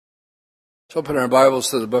Let's open our Bibles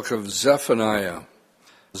to the book of Zephaniah.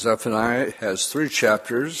 Zephaniah has 3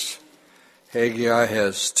 chapters. Haggai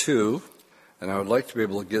has 2. And I would like to be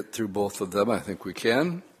able to get through both of them. I think we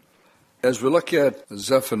can. As we look at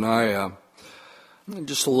Zephaniah,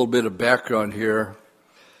 just a little bit of background here.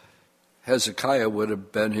 Hezekiah would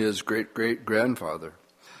have been his great-great-grandfather.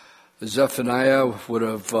 Zephaniah would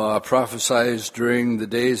have prophesied during the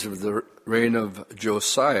days of the reign of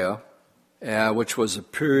Josiah, which was a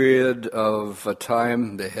period of a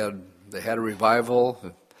time they had a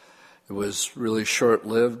revival. It was really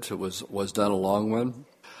short-lived. It was not a long one.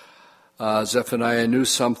 Zephaniah knew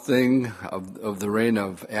something of the reign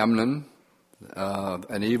of Amnon,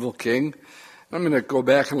 an evil king. I'm going to go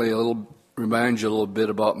back and remind you a little bit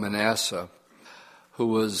about Manasseh, who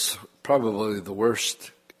was probably the worst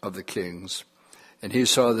of the kings. And he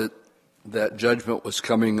saw that judgment was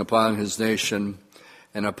coming upon his nation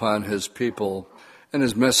and upon his people. And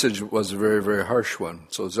his message was a very, very harsh one.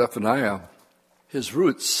 So Zephaniah, his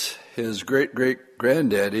roots, his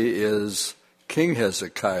great-great-granddaddy is King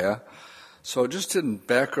Hezekiah. So just in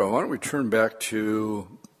background, why don't we turn back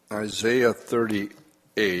to Isaiah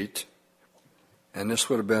 38. And this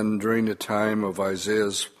would have been during the time of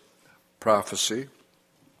Isaiah's prophecy.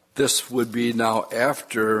 This would be now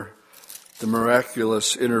after the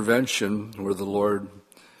miraculous intervention where the Lord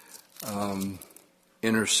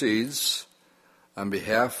intercedes on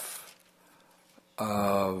behalf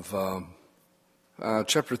of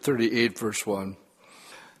chapter 38, verse 1.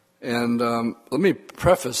 And let me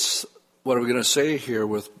preface what I'm going to say here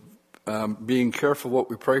with being careful what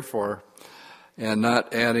we pray for and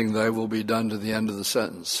not adding thy will be done to the end of the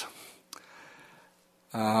sentence.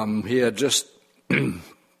 He had just,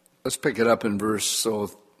 let's pick it up in verse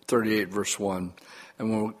 38, verse 1.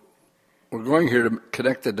 And we're going here to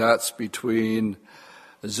connect the dots between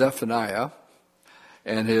Zephaniah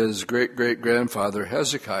and his great-great-grandfather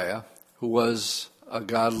Hezekiah, who was a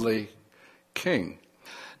godly king.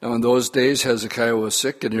 Now in those days Hezekiah was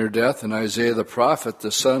sick and near death, and Isaiah the prophet,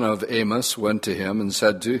 the son of Amos, went to him and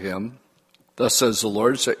said to him, Thus says the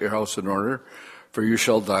Lord, set your house in order, for you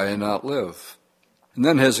shall die and not live. And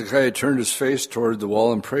then Hezekiah turned his face toward the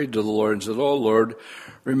wall and prayed to the Lord and said, O Lord,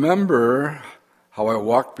 remember how I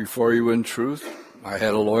walked before you in truth. I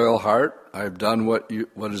had a loyal heart. I have done what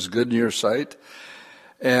is good in your sight.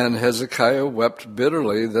 And Hezekiah wept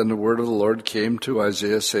bitterly. Then the word of the Lord came to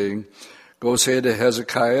Isaiah, saying, Go say to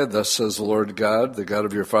Hezekiah, Thus says the Lord God, the God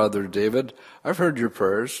of your father David, I've heard your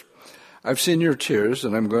prayers. I've seen your tears,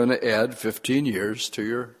 and I'm going to add 15 years to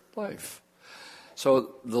your life.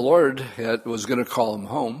 So the Lord was going to call him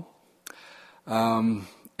home.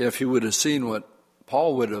 If he would have seen what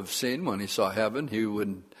Paul would have seen when he saw heaven, he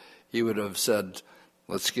would have said,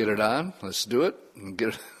 let's get it on, let's do it, and get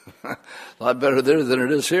it a lot better there than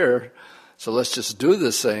it is here. So let's just do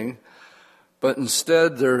this thing. But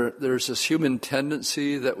instead, there's this human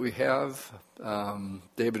tendency that we have.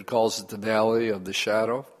 David calls it the valley of the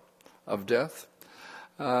shadow of death,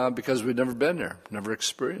 because we've never been there, never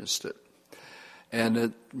experienced it.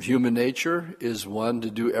 And human nature is one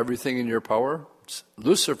to do everything in your power.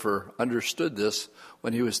 Lucifer understood this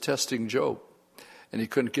when he was testing Job, and he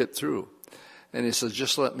couldn't get through. And he says,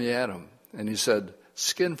 just let me at him. And he said,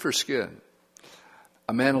 skin for skin.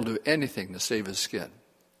 A man will do anything to save his skin.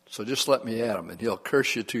 So just let me at him, and he'll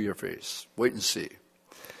curse you to your face. Wait and see.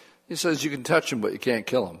 He says, you can touch him, but you can't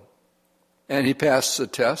kill him. And he passed the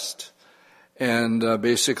test. And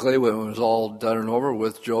basically, when it was all done and over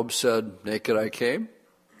with, Job said, naked I came,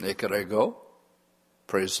 naked I go.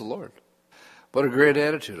 Praise the Lord. What a great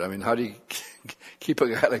attitude. I mean, how do you keep a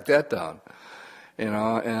guy like that down?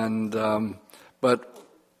 But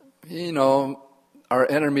our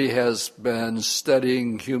enemy has been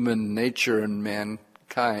studying human nature and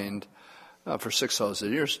mankind for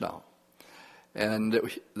 6,000 years now. And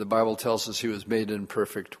the Bible tells us he was made in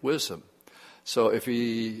perfect wisdom. So if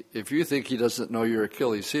you think he doesn't know your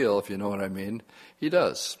Achilles heel, if you know what I mean, he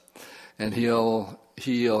does. And he'll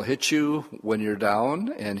hit you when you're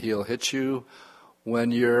down, and he'll hit you when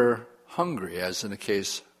you're hungry, as in the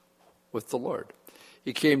case with the Lord.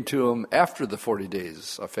 He came to him after the 40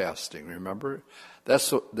 days of fasting, remember?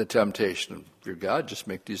 That's the temptation. If you're God, just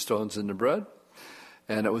make these stones into bread.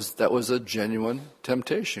 And that was a genuine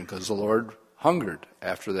temptation, because the Lord hungered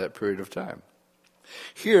after that period of time.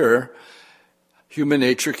 Here, human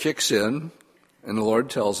nature kicks in, and the Lord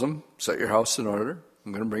tells him, set your house in order.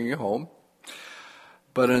 I'm going to bring you home.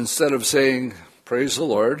 But instead of saying, praise the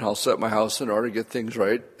Lord, I'll set my house in order, get things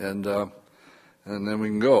right, and then we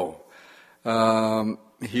can go.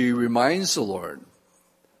 He reminds the Lord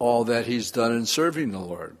all that he's done in serving the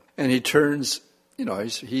Lord. And he turns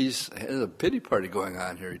he's has a pity party going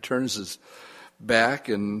on here. He turns his back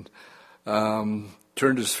and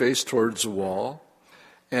turned his face towards the wall.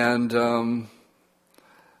 And the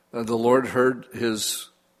Lord heard his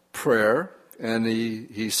prayer, and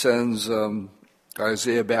he sends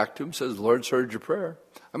Isaiah back to him, says, the Lord's heard your prayer.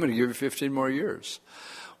 I'm going to give you 15 more years.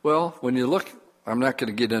 Well, when you look, I'm not going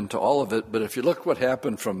to get into all of it, but if you look what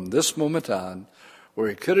happened from this moment on, where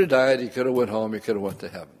he could have died, he could have went home, he could have went to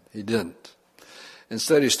heaven. He didn't.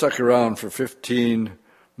 Instead, he stuck around for 15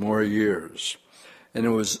 more years. And it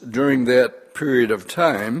was during that period of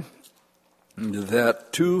time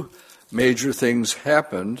that two major things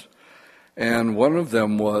happened. And one of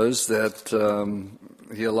them was that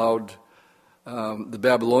he allowed, the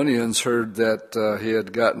Babylonians heard that he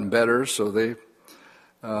had gotten better, so they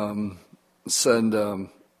send a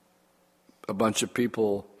bunch of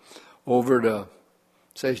people over to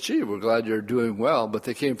say, gee, we're glad you're doing well, but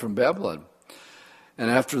they came from Babylon.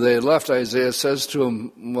 And after they had left, Isaiah says to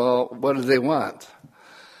them, well, what do they want?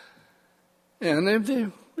 And they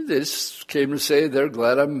just came to say they're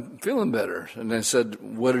glad I'm feeling better. And I said,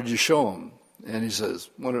 what did you show them? And he says,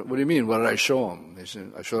 what do you mean, what did I show them? He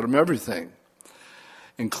said, I showed them everything,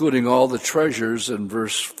 including all the treasures in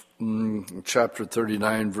chapter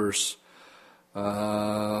 39, verse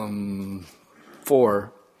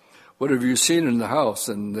 4. What have you seen in the house?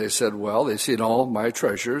 And they said, well, they've seen all my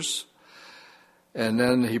treasures. And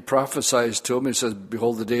then he prophesies to them. He says,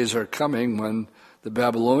 behold, the days are coming when the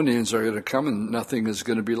Babylonians are going to come and nothing is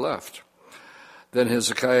going to be left. Then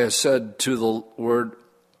Hezekiah said to the word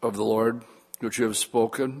of the Lord, which you have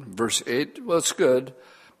spoken, verse 8, well, it's good,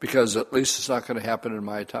 because at least it's not going to happen in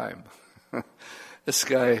my time. This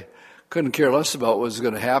guy couldn't care less about what was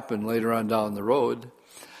going to happen later on down the road.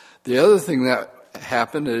 The other thing that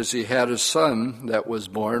happened is he had a son that was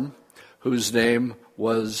born whose name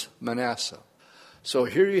was Manasseh. So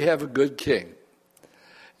here you have a good king.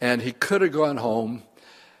 And he could have gone home,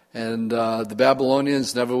 and the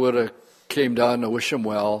Babylonians never would have came down to wish him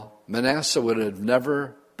well. Manasseh would have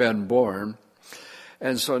never been born.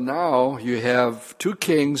 And so now you have two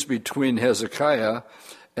kings between Hezekiah,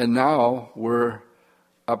 and now we're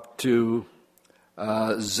up to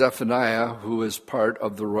Zephaniah, who is part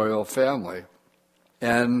of the royal family.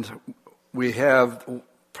 And we have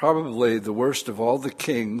probably the worst of all the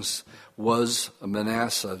kings was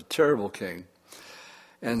Manasseh, a terrible king.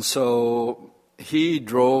 And so he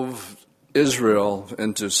drove Israel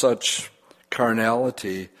into such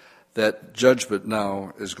carnality that judgment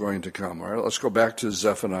now is going to come. All right, let's go back to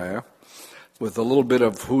Zephaniah with a little bit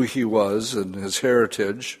of who he was and his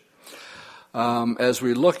heritage. As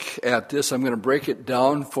we look at this, I'm going to break it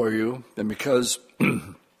down for you, and because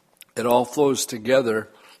it all flows together,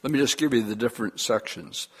 let me just give you the different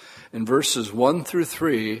sections. In verses 1 through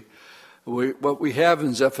 3, what we have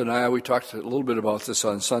in Zephaniah, we talked a little bit about this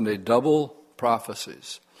on Sunday, double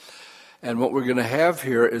prophecies. And what we're going to have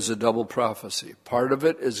here is a double prophecy. Part of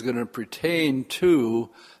it is going to pertain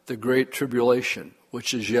to the Great Tribulation,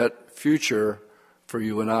 which is yet future for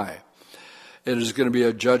you and I. It is going to be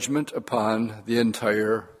a judgment upon the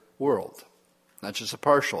entire world, not just a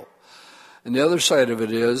partial. And the other side of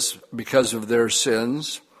it is because of their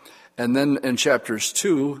sins. And then in chapters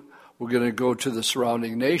 2, we're going to go to the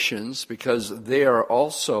surrounding nations because they are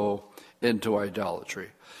also into idolatry.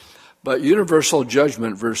 But universal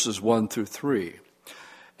judgment, verses 1 through 3.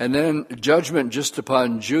 And then judgment just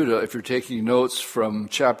upon Judah, if you're taking notes from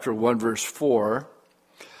chapter 1, verse 4,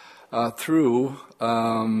 through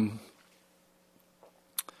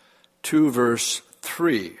 2, verse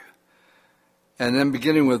 3. And then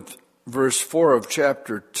beginning with verse 4 of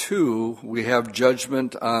chapter 2, we have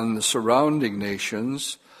judgment on the surrounding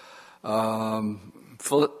nations,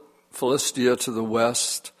 Philistia to the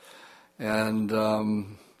west,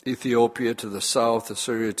 and Ethiopia to the south,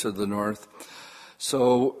 Assyria to the north.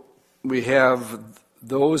 So we have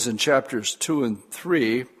those in chapters 2 and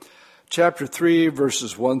 3. Chapter 3,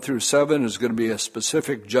 verses 1 through 7 is going to be a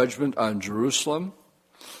specific judgment on Jerusalem.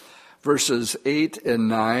 Verses 8 and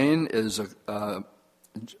 9 is they're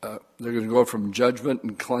going to go from judgment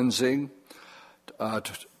and cleansing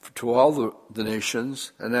to all the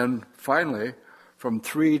nations. And then finally, from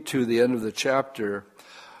 3 to the end of the chapter,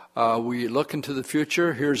 we look into the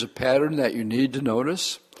future. Here's a pattern that you need to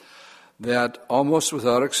notice, that almost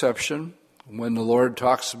without exception, when the Lord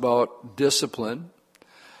talks about discipline,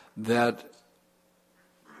 that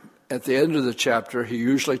at the end of the chapter, he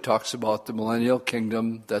usually talks about the millennial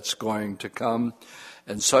kingdom that's going to come,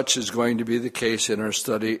 and such is going to be the case in our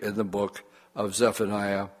study in the book of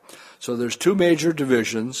Zephaniah. So there's two major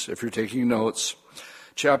divisions, if you're taking notes.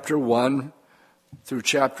 Chapter 1 through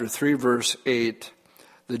chapter 3, verse 8,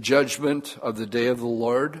 the judgment of the day of the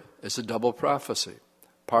Lord is a double prophecy.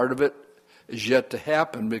 Part of it is yet to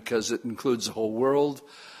happen because it includes the whole world,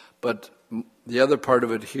 but the other part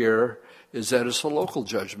of it here is that it's a local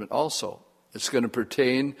judgment also. It's going to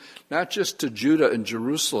pertain not just to Judah and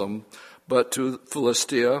Jerusalem, but to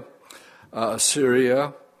Philistia,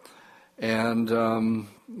 Assyria, and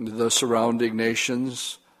the surrounding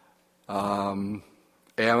nations. Ammon,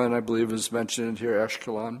 I believe, is mentioned here,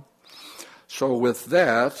 Ashkelon. So with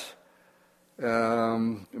that,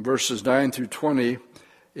 verses 9 through 20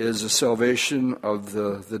 is the salvation of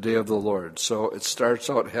the day of the Lord. So it starts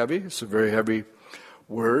out heavy. It's a very heavy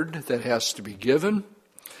word that has to be given.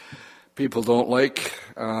 People don't like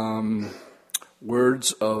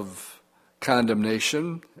words of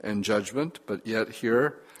condemnation and judgment, but yet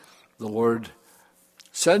here the Lord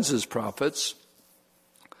sends his prophets.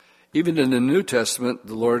 Even in the New Testament,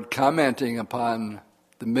 the Lord commenting upon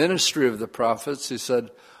the ministry of the prophets, he said,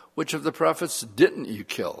 which of the prophets didn't you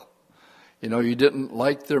kill? You know, you didn't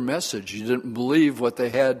like their message. You didn't believe what they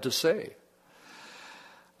had to say.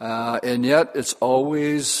 And yet it's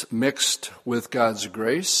always mixed with God's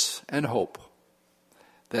grace and hope.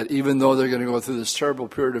 That even though they're going to go through this terrible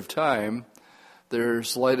period of time,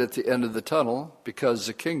 there's light at the end of the tunnel because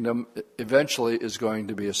the kingdom eventually is going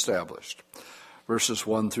to be established. Verses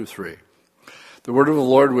 1 through 3. The word of the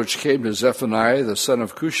Lord which came to Zephaniah, the son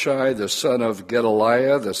of Cushai, the son of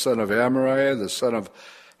Gedaliah, the son of Amariah, the son of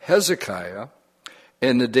Hezekiah,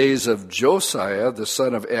 in the days of Josiah, the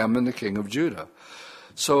son of Ammon, the king of Judah.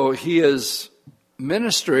 So he is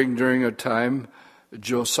ministering during a time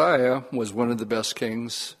Josiah was one of the best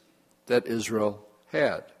kings that Israel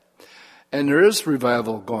had. And there is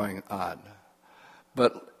revival going on,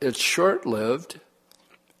 but it's short-lived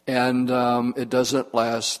and it doesn't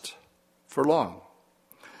last for long.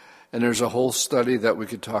 And there's a whole study that we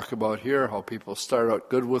could talk about here, how people start out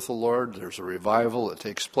good with the Lord. There's a revival that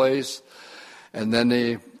takes place, and then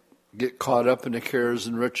they get caught up in the cares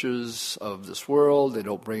and riches of this world. They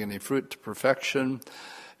don't bring any fruit to perfection.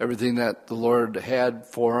 Everything that the Lord had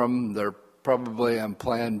for them, they're probably on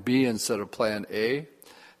plan B instead of plan A.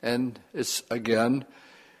 And it's, again,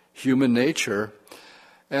 human nature.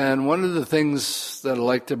 And one of the things that I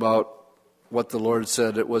liked about what the Lord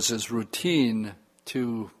said, it was his routine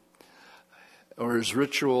or his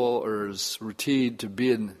ritual or his routine to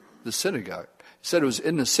be in the synagogue. He said it was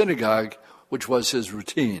in the synagogue, which was his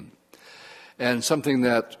routine. And something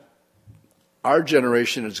that our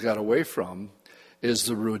generation has got away from is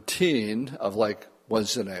the routine of like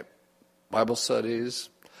Wednesday night Bible studies,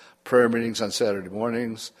 prayer meetings on Saturday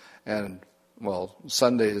mornings, and, well,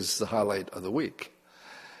 Sunday is the highlight of the week.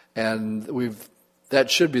 And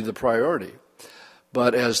that should be the priority.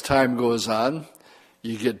 But as time goes on,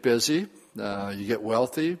 you get busy, you get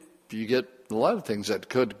wealthy, you get a lot of things that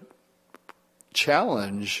could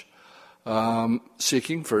challenge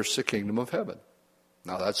seeking first the kingdom of heaven.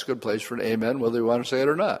 Now, that's a good place for an amen, whether you want to say it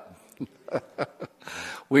or not.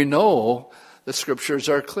 We know the scriptures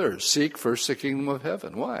are clear. Seek first the kingdom of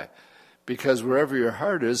heaven. Why? Because wherever your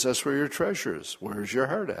heart is, that's where your treasure is. Where's your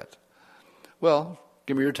heart at? Well,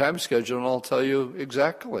 give me your time schedule and I'll tell you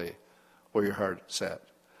exactly where your heart is at.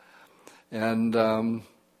 And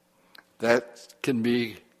that can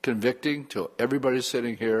be convicting to everybody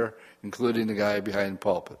sitting here, including the guy behind the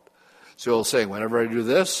pulpit. It's the old saying, whenever I do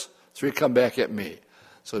this, three come back at me.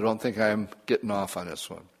 So don't think I'm getting off on this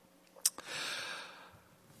one.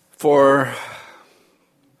 For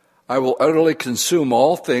I will utterly consume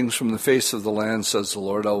all things from the face of the land, says the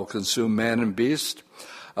Lord. I will consume man and beast.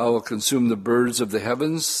 I will consume the birds of the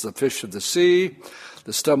heavens, the fish of the sea,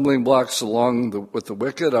 the stumbling blocks with the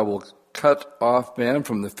wicked. I will cut off man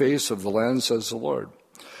from the face of the land, says the Lord.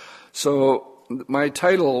 So my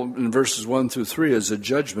title in verses 1 through 3 is a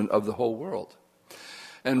judgment of the whole world.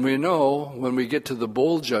 And we know when we get to the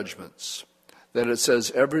bowl judgments that it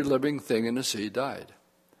says every living thing in the sea died.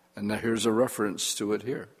 And now here's a reference to it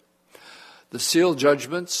here. The seal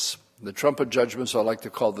judgments, the trumpet judgments, I like to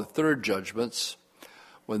call the third judgments.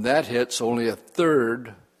 When that hits, only a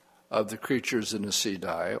third of the creatures in the sea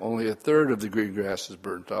die. Only a third of the green grass is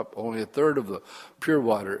burnt up. Only a third of the pure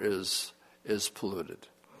water is polluted.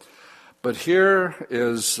 But here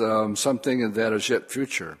is something that is yet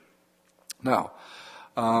future. Now,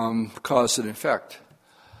 cause and effect.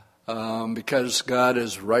 Because God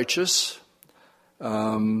is righteous,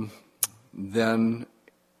 then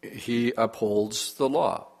he upholds the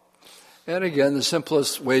law. And again, the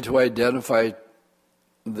simplest way to identify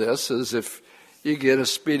this is if you get a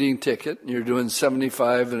speeding ticket and you're doing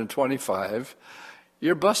 75 and a 25,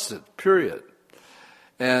 you're busted, period.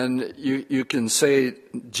 And you can say,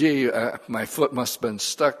 gee, my foot must have been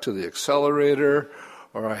stuck to the accelerator,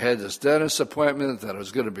 or I had this dentist appointment that I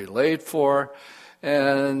was going to be late for.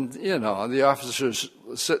 And, the officer's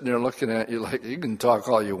sitting there looking at you like, you can talk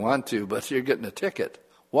all you want to, but you're getting a ticket.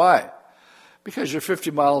 Why? Because you're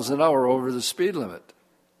 50 miles an hour over the speed limit.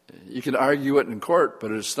 You can argue it in court,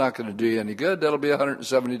 but it's not going to do you any good. That'll be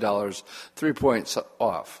 $170, 3 points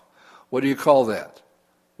off. What do you call that?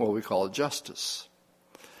 Well, we call it justice.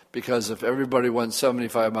 Because if everybody went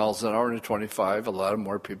 75 miles an hour into 25, a lot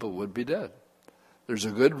more people would be dead. There's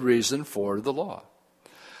a good reason for the law.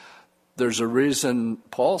 There's a reason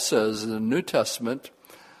Paul says in the New Testament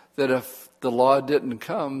that if the law didn't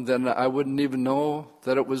come, then I wouldn't even know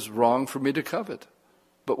that it was wrong for me to covet.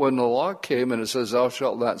 But when the law came and it says, thou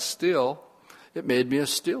shalt not steal, it made me a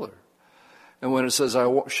stealer. And when it says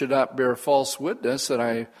I should not bear false witness and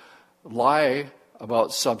I lie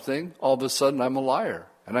about something, all of a sudden I'm a liar.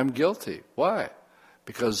 And I'm guilty. Why?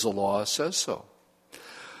 Because the law says so.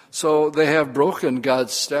 So they have broken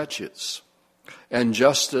God's statutes. And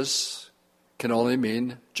justice can only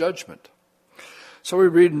mean judgment. So we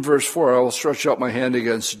read in verse 4, I will stretch out my hand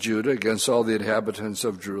against Judah, against all the inhabitants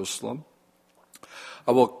of Jerusalem.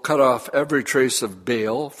 I will cut off every trace of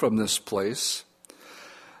Baal from this place.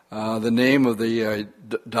 The name of the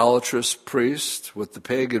idolatrous priest with the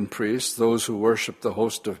pagan priest, those who worship the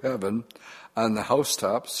host of heaven, on the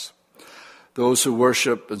housetops, those who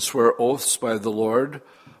worship and swear oaths by the Lord,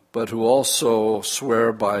 but who also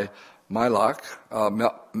swear by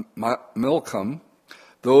Milcom,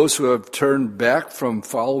 those who have turned back from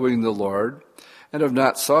following the Lord and have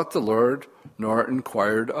not sought the Lord nor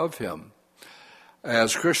inquired of him.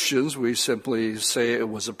 As Christians, we simply say it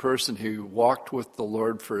was a person who walked with the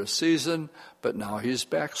Lord for a season, but now he's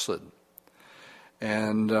backslidden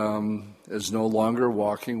and is no longer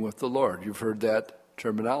walking with the Lord. You've heard that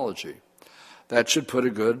terminology. That should put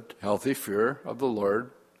a good, healthy fear of the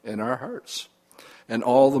Lord in our hearts. And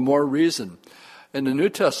all the more reason. In the New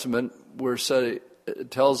Testament,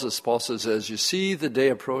 it tells us, Paul says, as you see the day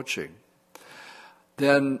approaching,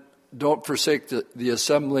 then don't forsake the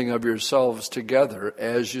assembling of yourselves together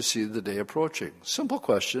as you see the day approaching. Simple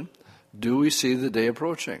question. Do we see the day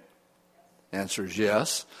approaching? Answer is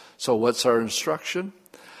yes. So what's our instruction?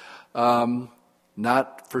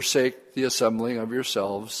 Not forsake the assembling of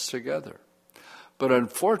yourselves together. But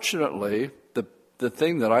unfortunately, the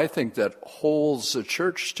thing that I think that holds the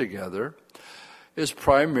church together is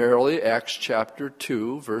primarily Acts chapter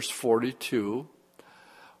 2, verse 42,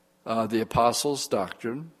 the apostles'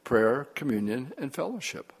 doctrine, prayer, communion, and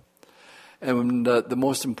fellowship. And the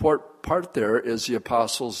most important part there is the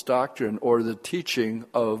apostles' doctrine, or the teaching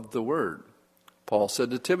of the word. Paul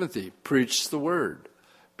said to Timothy, preach the word.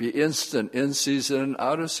 Be instant, in season and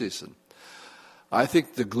out of season. I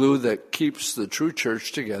think the glue that keeps the true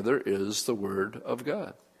church together is the Word of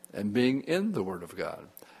God and being in the Word of God.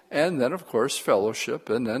 And then, of course, fellowship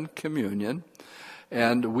and then communion.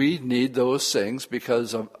 And we need those things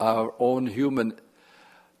because of our own human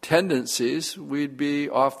tendencies. We'd be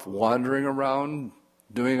off wandering around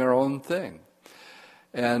doing our own thing.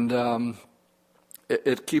 And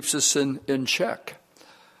it keeps us in check.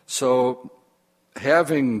 So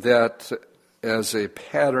having that as a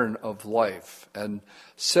pattern of life and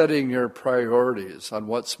setting your priorities on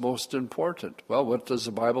what's most important. Well, what does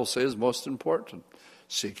the Bible say is most important?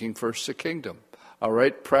 Seeking first the kingdom. All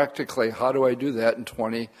right, practically, how do I do that in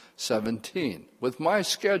 2017? With my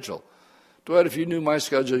schedule. Dwight, if you knew my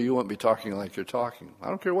schedule, you wouldn't be talking like you're talking. I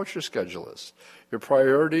don't care what your schedule is. Your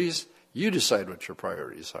priorities, you decide what your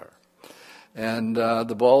priorities are. And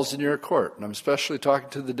the ball's in your court. And I'm especially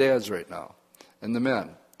talking to the dads right now and the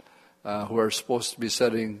men. Who are supposed to be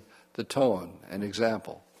setting the tone and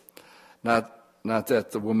example. Not that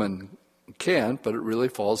the woman can't, but it really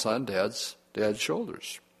falls on dad's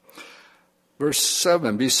shoulders. Verse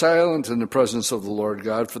 7, be silent in the presence of the Lord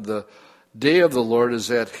God, for the day of the Lord is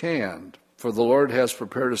at hand. For the Lord has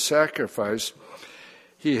prepared a sacrifice.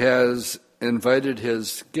 He has invited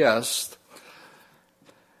his guest,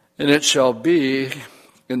 and it shall be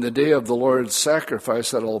in the day of the Lord's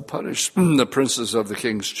sacrifice that I will punish the princes of the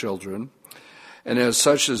king's children, and as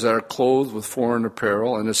such as are clothed with foreign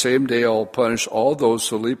apparel, and the same day I will punish all those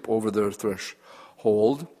who leap over their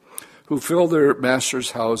threshold, who fill their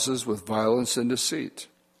masters' houses with violence and deceit.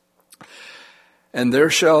 And there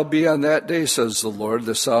shall be on that day, says the Lord,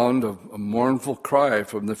 the sound of a mournful cry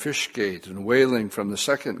from the fish gate, and wailing from the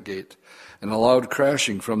second gate, and a loud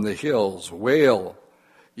crashing from the hills. Wail,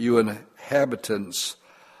 you inhabitants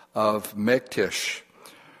of Mektish,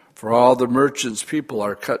 for all the merchants' people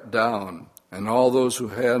are cut down, and all those who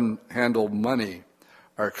handle money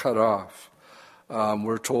are cut off.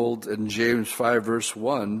 We're told in James 5, verse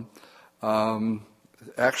 1,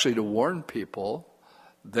 actually to warn people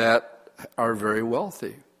that are very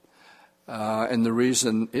wealthy. And the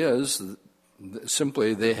reason is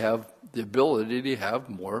simply they have the ability to have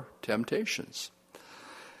more temptations.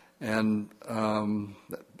 And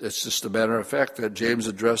it's just a matter of fact that James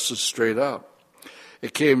addresses straight up.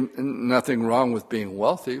 Nothing wrong with being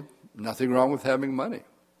wealthy, nothing wrong with having money.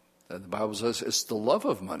 And the Bible says it's the love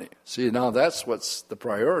of money. See, now that's what's the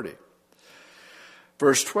priority.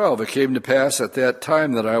 Verse 12, it came to pass at that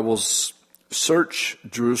time that I will search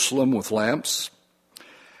Jerusalem with lamps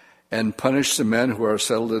and punish the men who are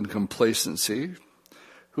settled in complacency,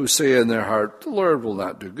 who say in their heart, the Lord will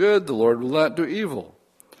not do good, the Lord will not do evil.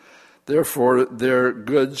 Therefore their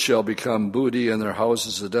goods shall become booty and their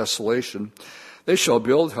houses a desolation. They shall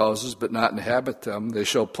build houses, but not inhabit them. They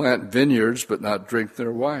shall plant vineyards, but not drink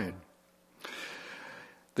their wine.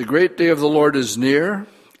 The great day of the Lord is near.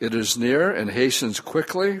 It is near and hastens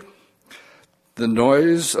quickly. The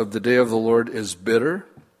noise of the day of the Lord is bitter.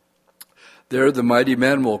 There the mighty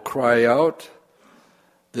men will cry out.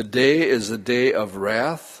 The day is a day of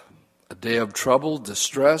wrath, a day of trouble,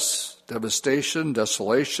 distress, devastation,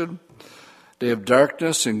 desolation, day of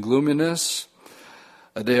darkness and gloominess,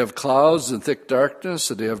 a day of clouds and thick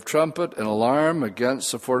darkness, a day of trumpet and alarm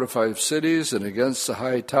against the fortified cities and against the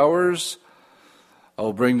high towers. I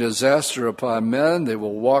will bring disaster upon men. They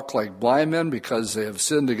will walk like blind men because they have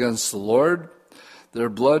sinned against the Lord. Their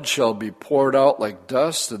blood shall be poured out like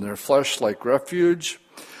dust and their flesh like refuge.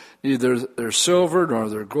 Neither their silver nor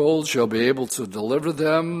their gold shall be able to deliver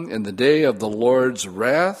them in the day of the Lord's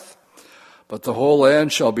wrath. But the whole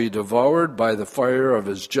land shall be devoured by the fire of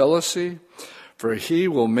his jealousy. For he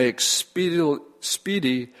will make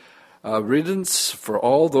speedy riddance for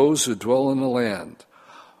all those who dwell in the land.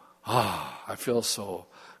 I feel so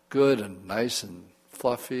good and nice and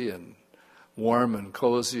fluffy and warm and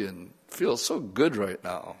cozy and feel so good right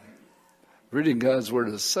now. Reading God's Word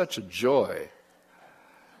is such a joy.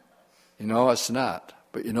 You know, it's not.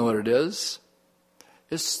 But you know what it is?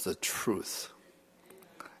 It's the truth.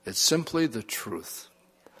 It's simply the truth.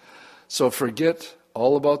 So forget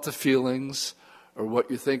all about the feelings or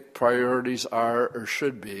what you think priorities are or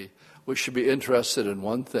should be. We should be interested in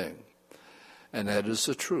one thing, and that is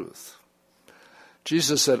the truth.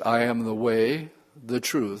 Jesus said, I am the way, the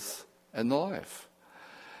truth, and the life.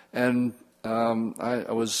 And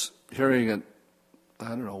I was hearing it, I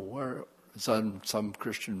don't know where, it's on some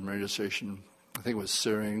Christian radio station. I think it was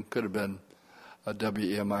Searing, could have been a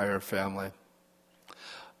WEMI family.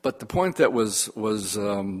 But the point that was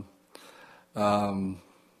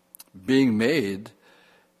being made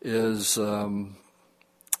is,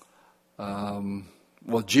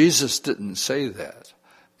 Jesus didn't say that.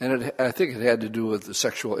 And I think it had to do with the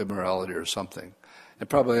sexual immorality or something, and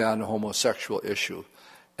probably on a homosexual issue.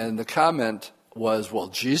 And the comment was,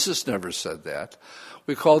 Jesus never said that.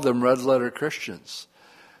 We call them red-letter Christians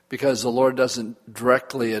because the Lord doesn't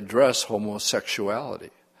directly address homosexuality.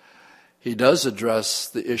 He does address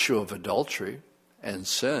the issue of adultery and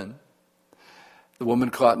sin. The woman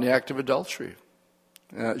caught in the act of adultery.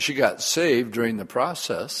 She got saved during the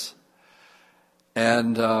process.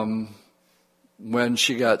 And when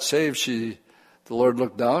she got saved, the Lord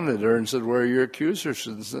looked down at her and said, where are your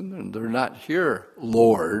accusers? And they're not here,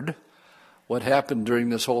 Lord. What happened during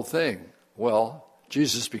this whole thing? Well,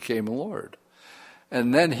 Jesus became Lord.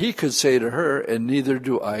 And then he could say to her, and neither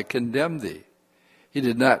do I condemn thee. He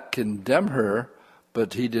did not condemn her,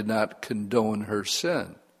 but he did not condone her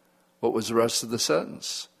sin. What was the rest of the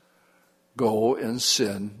sentence? Go and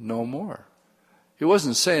sin no more. He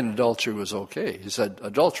wasn't saying adultery was okay. He said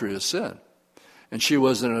adultery is sin. And she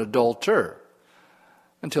was an adulterer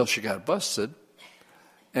until she got busted.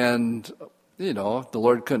 And, the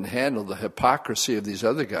Lord couldn't handle the hypocrisy of these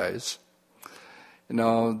other guys.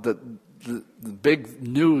 The big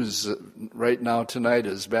news right now tonight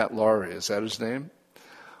is Matt Laurie. Is that his name?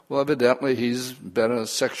 Well, evidently he's been a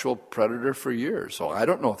sexual predator for years. So I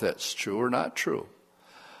don't know if that's true or not true.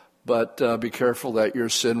 But be careful that your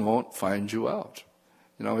sin won't find you out.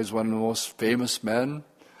 He's one of the most famous men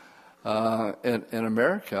in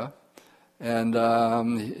America.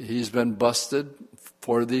 And he's been busted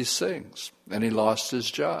for these things. And he lost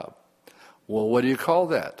his job. Well, what do you call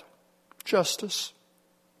that? Justice.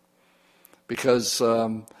 Because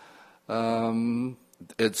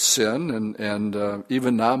it's sin, and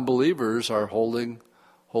even non-believers are holding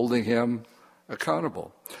him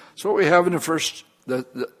accountable. So what we have in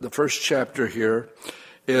the first chapter here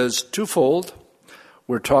is twofold.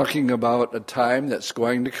 We're talking about a time that's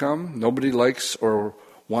going to come. Nobody likes or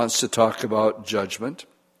wants to talk about judgment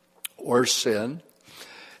or sin.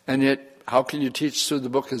 And yet, how can you teach through the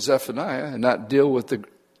book of Zephaniah and not deal with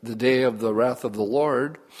the day of the wrath of the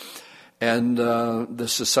Lord and the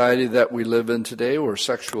society that we live in today where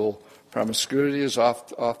sexual promiscuity is off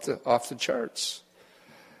the charts?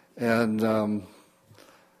 And,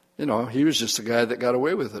 he was just a guy that got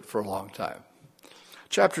away with it for a long time.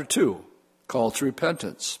 Chapter 2, call to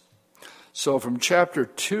repentance. So from chapter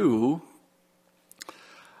 2,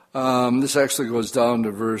 this actually goes down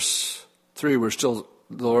to verse 3. The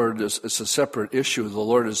Lord it's a separate issue. The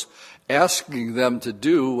Lord is asking them to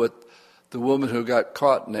do what the woman who got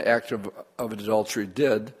caught in the act of adultery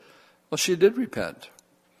did. Well, she did repent.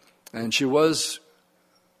 And she was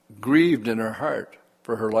grieved in her heart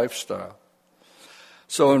for her lifestyle.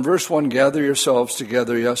 So in verse 1, gather yourselves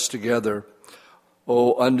together, yes, together,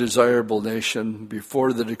 O undesirable nation,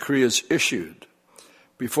 before the decree is issued,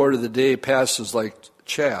 before the day passes like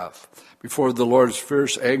chaff, before the Lord's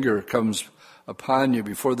fierce anger comes upon you,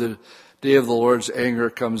 before the day of the Lord's anger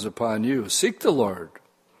comes upon you. Seek the Lord,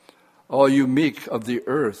 all you meek of the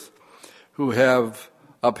earth, who have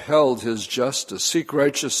upheld his justice. Seek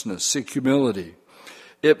righteousness, seek humility.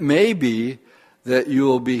 It may be that you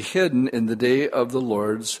will be hidden in the day of the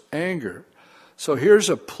Lord's anger. So here's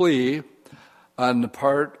a plea on the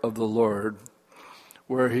part of the Lord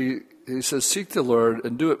where he says, seek the Lord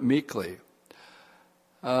and do it meekly.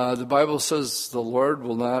 The Bible says the Lord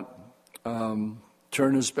will not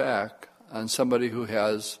turn his back on somebody who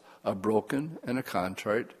has a broken and a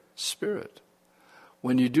contrite spirit.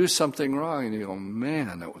 When you do something wrong and you go,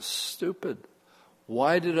 man, that was stupid.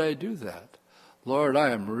 Why did I do that? Lord, I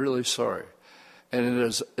am really sorry. And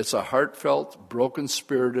it's a heartfelt,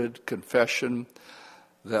 broken-spirited confession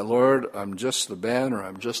that, Lord, I'm just a man or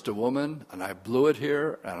I'm just a woman, and I blew it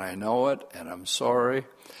here, and I know it, and I'm sorry.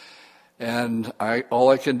 And all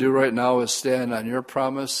I can do right now is stand on your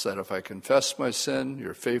promise that if I confess my sin,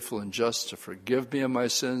 you're faithful and just to forgive me of my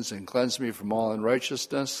sins and cleanse me from all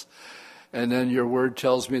unrighteousness. And then your word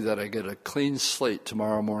tells me that I get a clean slate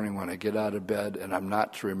tomorrow morning when I get out of bed, and I'm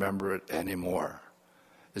not to remember it anymore.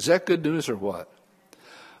 Is that good news or what?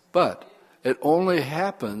 But it only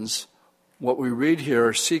happens, what we read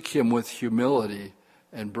here, seek him with humility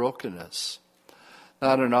and brokenness.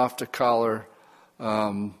 Not an off-the-collar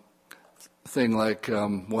thing like,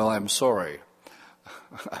 well, I'm sorry.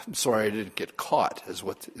 I'm sorry I didn't get caught, is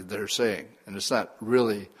what they're saying. And it's not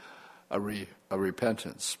really a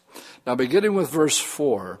repentance. Now, beginning with verse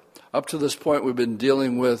 4, up to this point we've been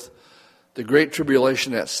dealing with the great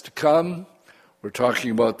tribulation that's to come. We're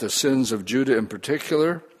talking about the sins of Judah in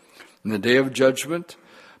particular, in the day of judgment.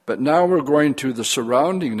 But now we're going to the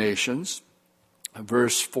surrounding nations.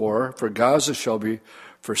 Verse 4, for Gaza shall be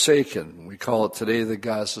forsaken. We call it today the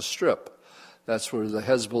Gaza Strip. That's where the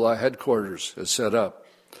Hezbollah headquarters is set up.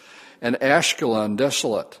 And Ashkelon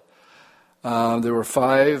desolate. There were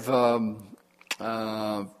 5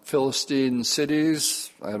 Philistine cities.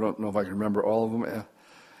 I don't know if I can remember all of them.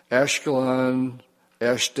 Ashkelon,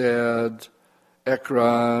 Ashdod,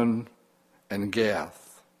 Ekron, and Gath.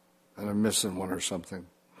 And I'm missing one or something.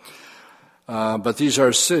 But these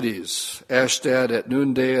are cities. Ashdod at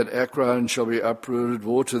noonday and Ekron shall be uprooted.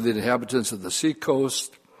 Woe to the inhabitants of the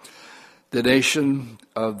seacoast, the nation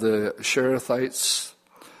of the Cherethites.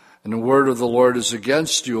 And the word of the Lord is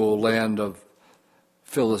against you, O land of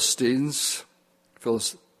Philistines.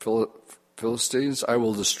 Philistines, I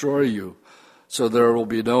will destroy you, so there will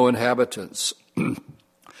be no inhabitants.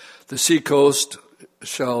 The seacoast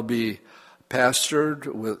shall be pastured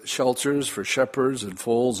with shelters for shepherds and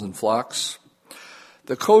foals and flocks.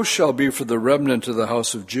 The coast shall be for the remnant of the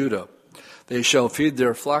house of Judah. They shall feed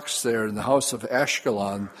their flocks there. In the house of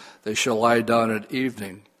Ashkelon they shall lie down at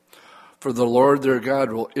evening. For the Lord their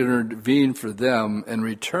God will intervene for them and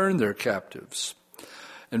return their captives.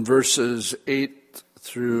 In verses 8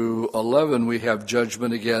 through 11 we have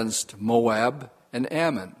judgment against Moab and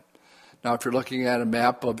Ammon. Now if you're looking at a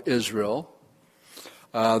map of Israel,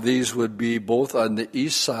 these would be both on the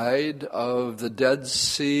east side of the Dead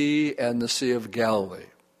Sea and the Sea of Galilee.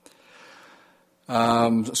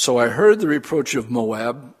 So I heard the reproach of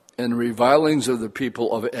Moab and revilings of the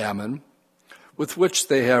people of Ammon, with which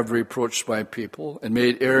they have reproached my people and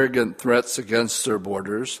made arrogant threats against their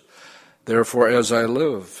borders. Therefore, as I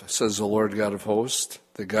live, says the Lord God of hosts,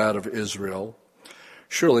 the God of Israel,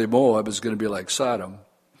 surely Moab is going to be like Sodom,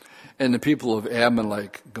 and the people of Ammon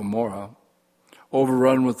like Gomorrah,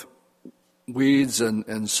 overrun with weeds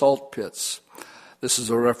and salt pits. This is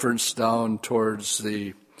a reference down towards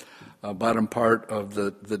the bottom part of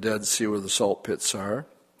the Dead Sea where the salt pits are.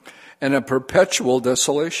 And a perpetual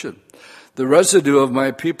desolation. The residue of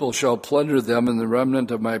my people shall plunder them, and the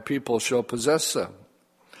remnant of my people shall possess them.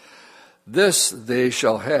 This they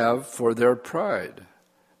shall have for their pride,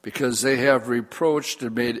 because they have reproached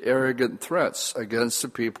and made arrogant threats against the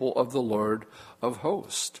people of the Lord of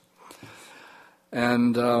hosts.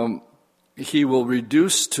 And he will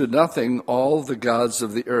reduce to nothing all the gods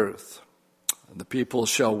of the earth. The people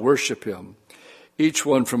shall worship him, each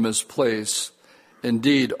one from his place,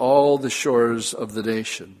 indeed all the shores of the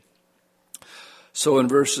nation. So in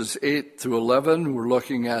verses 8 through 11, we're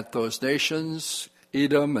looking at those nations,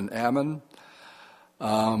 Edom and Ammon.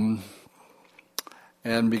 And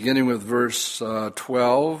beginning with verse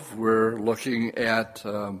 12, we're looking at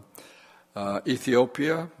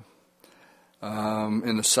Ethiopia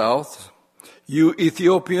in the south. You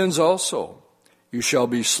Ethiopians also, you shall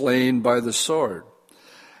be slain by the sword.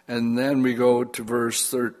 And then we go to verse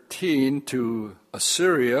 13 to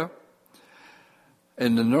Assyria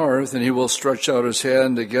in the north, and he will stretch out his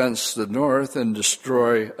hand against the north and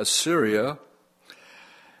destroy Assyria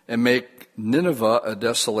and make Nineveh a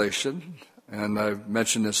desolation. And I've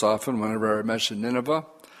mentioned this often. Whenever I mention Nineveh,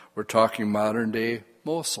 we're talking modern-day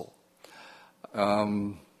Mosul.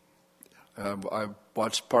 I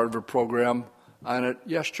watched part of a program on it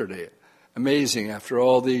yesterday. Amazing, after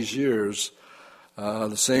all these years,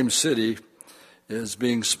 the same city is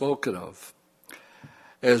being spoken of.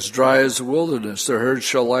 As dry as the wilderness, the herd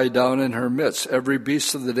shall lie down in her midst. Every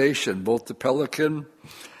beast of the nation, both the pelican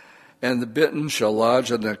and the bittern, shall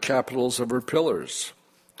lodge on the capitals of her pillars.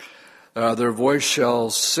 Their voice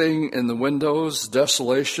shall sing in the windows.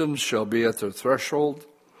 Desolation shall be at their threshold.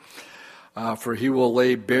 For he will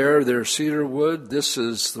lay bare their cedar wood. This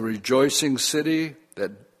is the rejoicing city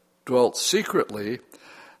that dwelt secretly,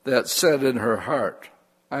 that said in her heart,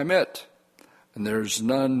 I'm it, and there's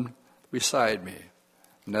none beside me.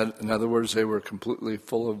 In other words, they were completely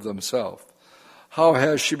full of themselves. How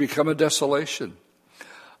has she become a desolation,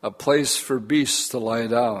 a place for beasts to lie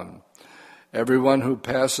down? Everyone who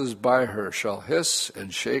passes by her shall hiss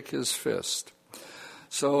and shake his fist.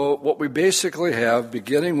 So what we basically have,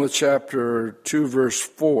 beginning with chapter 2, verse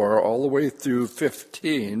 4, all the way through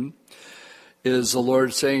 15, is the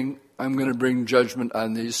Lord saying, I'm going to bring judgment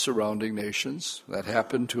on these surrounding nations that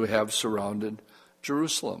happen to have surrounded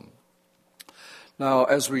Jerusalem. Now,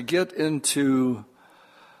 as we get into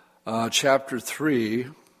chapter 3,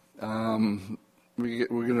 we're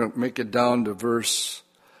going to make it down to verse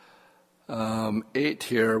 8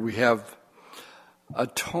 here. We have a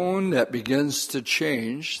tone that begins to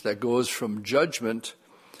change, that goes from judgment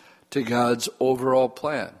to God's overall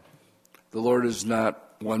plan. The Lord is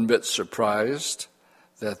not one bit surprised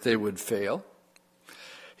that they would fail.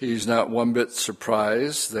 He's not one bit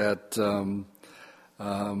surprised that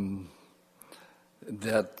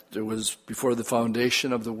that it was before the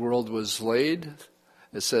foundation of the world was laid.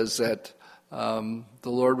 It says that the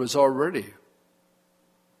Lord was already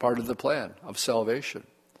part of the plan of salvation.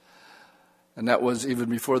 And that was even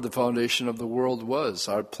before the foundation of the world was,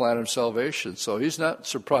 our plan of salvation. So he's not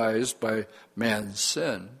surprised by man's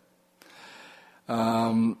sin.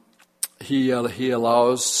 He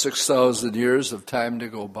allows 6,000 years of time to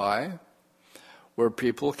go by where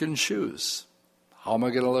people can choose, how am I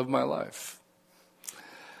going to live my life?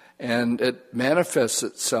 And it manifests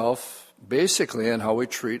itself basically in how we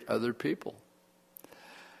treat other people.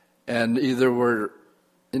 And either we're,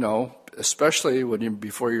 especially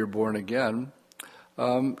before you're born again,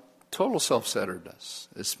 total self-centeredness.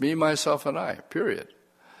 It's me, myself, and I, period.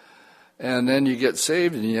 And then you get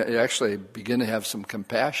saved and you actually begin to have some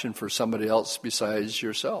compassion for somebody else besides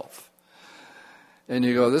yourself. And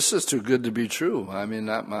you go, this is too good to be true. I mean,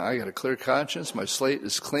 I got a clear conscience, my slate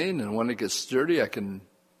is clean, and when it gets dirty, I can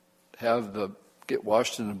get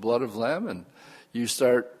washed in the blood of Lamb, and you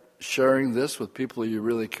start sharing this with people you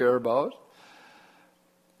really care about.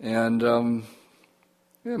 And,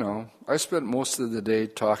 I spent most of the day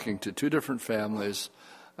talking to two different families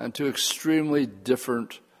on two extremely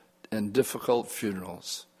different and difficult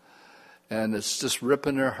funerals. And it's just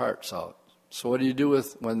ripping their hearts out. So what do you do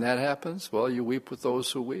when that happens? Well, you weep with those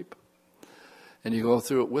who weep. And you go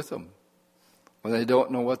through it with them. When they don't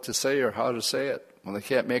know what to say or how to say it. When they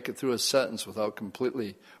can't make it through a sentence without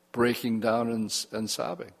completely breaking down and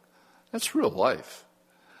sobbing. That's real life.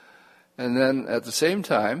 And then at the same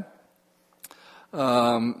time,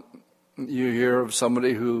 you hear of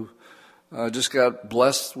somebody who just got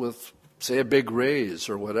blessed with, say, a big raise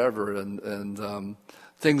or whatever, and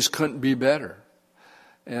things couldn't be better.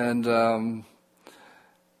 And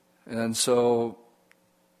so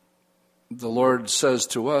the Lord says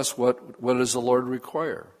to us, what does the Lord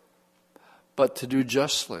require? But to do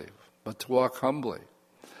justly, but to walk humbly.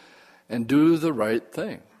 and do the right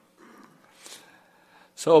thing.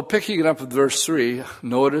 So picking it up with verse 3,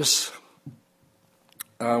 notice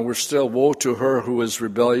we're still, woe to her who is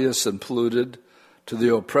rebellious and polluted, to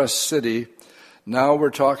the oppressed city. Now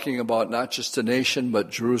we're talking about not just a nation,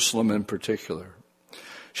 but Jerusalem in particular.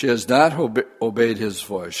 She has not obeyed his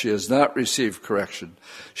voice. She has not received correction.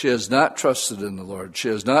 She has not trusted in the Lord. She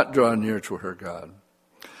has not drawn near to her God.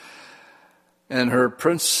 And her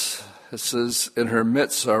princesses in her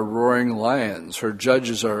midst are roaring lions. Her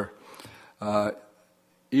judges are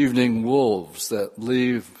evening wolves that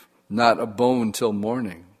leave not a bone till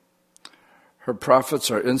morning. Her prophets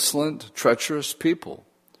are insolent, treacherous people.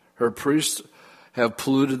 Her priests have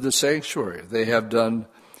polluted the sanctuary. They have done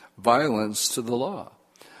violence to the law.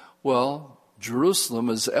 Well, Jerusalem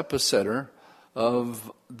is the epicenter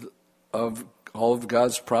of all of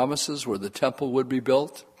God's promises, where the temple would be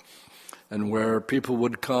built and where people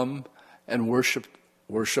would come and worship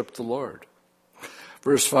the Lord.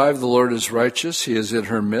 Verse 5, the Lord is righteous. He is in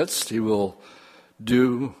her midst. He will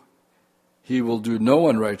do no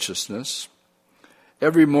unrighteousness.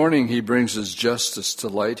 Every morning he brings his justice to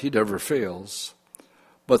light. He never fails.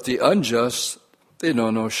 But the unjust, they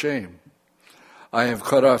know no shame. I have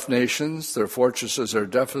cut off nations. Their fortresses are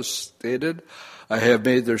devastated. I have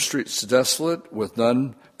made their streets desolate, with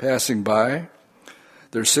none passing by.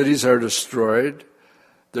 Their cities are destroyed.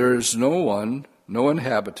 There is no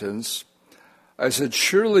inhabitants. I said,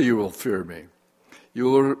 surely you will fear me. You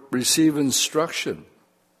will receive instruction.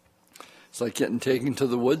 It's like getting taken to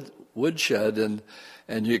the woodshed,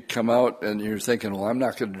 and you come out and you're thinking, well, I'm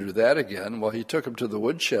not going to do that again. Well, he took him to the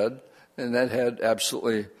woodshed, and that had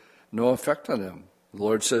absolutely no effect on him. The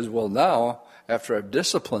Lord says, well, now, after I've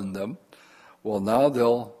disciplined them, well, now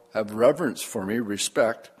they'll have reverence for me,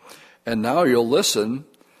 respect, and now you'll listen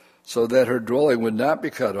so that her dwelling would not be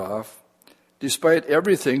cut off, despite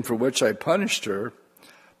everything for which I punished her.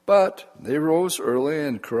 But they rose early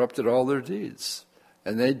and corrupted all their deeds,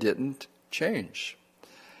 and they didn't change.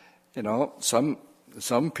 You know,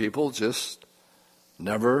 some people just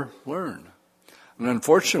never learn. And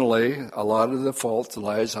unfortunately, a lot of the fault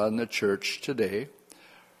lies on the church today,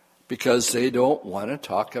 because they don't want to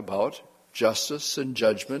talk about justice and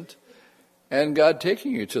judgment and God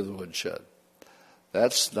taking you to the woodshed.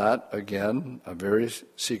 That's not, again, a very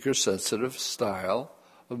seeker-sensitive style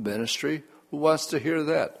of ministry. Who wants to hear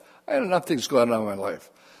that? I have enough things going on in my life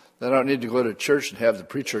that I don't need to go to church and have the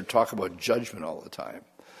preacher talk about judgment all the time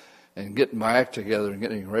and getting my act together and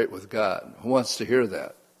getting right with God. Who wants to hear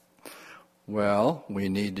that? Well, we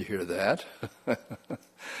need to hear that.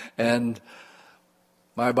 And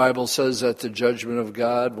my Bible says that the judgment of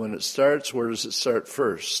God, when it starts, where does it start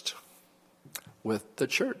first? With the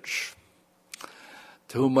church.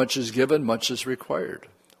 To whom much is given, much is required.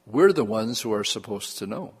 We're the ones who are supposed to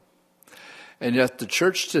know. And yet the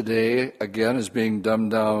church today, again, is being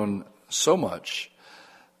dumbed down so much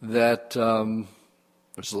that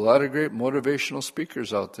there's a lot of great motivational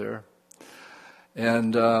speakers out there.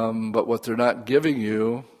 And but what they're not giving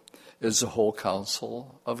you is the whole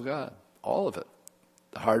counsel of God, all of it.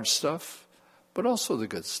 The hard stuff, but also the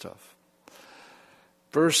good stuff.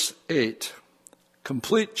 Verse 8,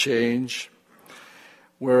 complete change,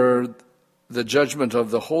 where the judgment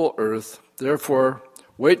of the whole earth. Therefore,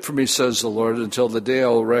 wait for me, says the Lord, until the day I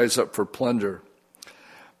will rise up for plunder.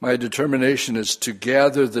 My determination is to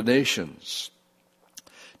gather the nations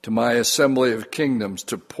to my assembly of kingdoms,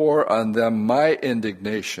 to pour on them my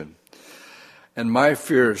indignation and my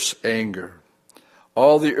fierce anger.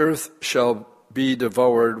 All the earth shall be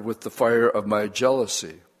devoured with the fire of my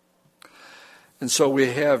jealousy. And so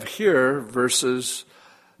we have here verses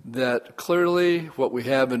that clearly what we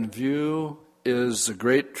have in view is the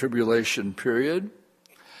Great Tribulation period.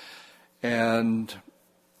 And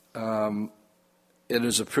it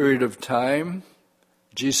is a period of time.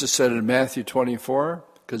 Jesus said in Matthew 24,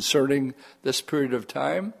 concerning this period of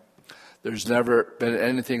time, there's never been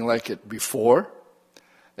anything like it before,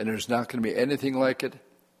 and there's not going to be anything like it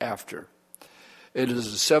after. It is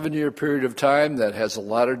a 7-year period of time that has a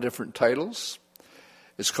lot of different titles.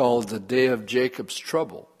 It's called the Day of Jacob's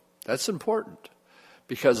Trouble. That's important,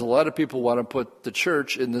 because a lot of people want to put the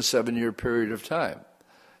church in the 7-year period of time.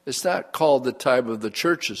 It's not called the time of the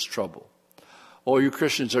church's trouble. Oh, you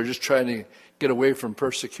Christians are just trying to get away from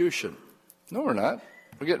persecution. No, we're not.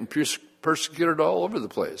 We're getting persecuted all over the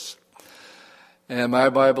place. And my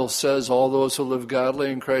Bible says all those who live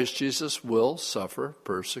godly in Christ Jesus will suffer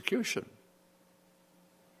persecution.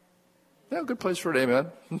 Yeah, good place for an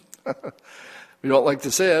amen. We don't like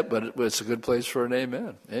to say it, but it's a good place for an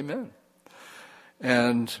amen. Amen.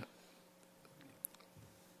 And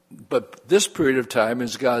But this period of time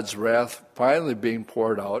is God's wrath finally being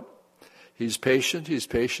poured out. He's patient, he's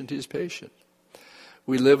patient, he's patient.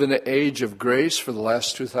 We live in an age of grace for the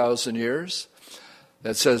last 2,000 years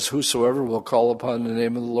that says whosoever will call upon the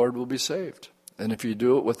name of the Lord will be saved. And if you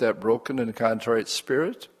do it with that broken and contrite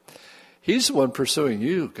spirit, he's the one pursuing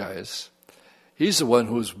you, guys. He's the one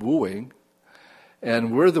who's wooing,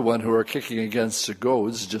 and we're the one who are kicking against the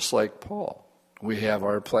goads, just like Paul. We have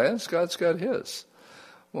our plans, God's got his.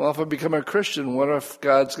 Well, if I become a Christian, what if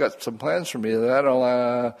God's got some plans for me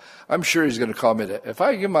that I'm sure he's going to call me to. If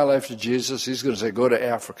I give my life to Jesus, he's going to say, go to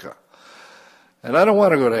Africa. And I don't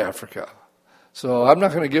want to go to Africa. So I'm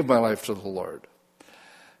not going to give my life to the Lord.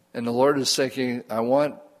 And the Lord is thinking, I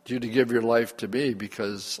want you to give your life to me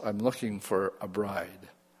because I'm looking for a bride.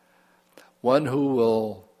 One who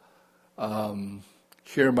will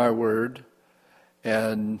hear my word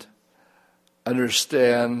and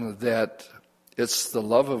understand that it's the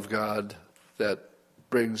love of God that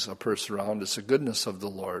brings a person around. It's the goodness of the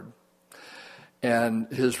Lord. And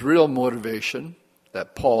his real motivation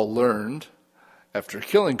that Paul learned after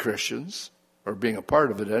killing Christians, or being a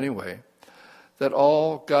part of it anyway, that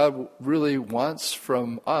all God really wants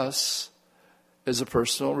from us is a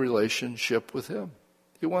personal relationship with him.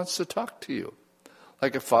 He wants to talk to you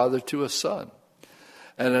like a father to a son.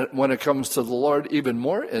 And when it comes to the Lord, even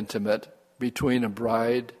more intimate between a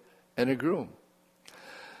bride and a groom.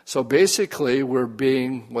 So basically, we're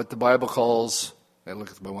being what the Bible calls, I look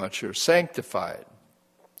at my watch here, sanctified.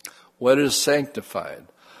 What is sanctified?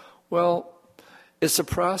 Well, it's a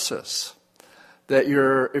process that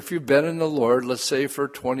if you've been in the Lord, let's say for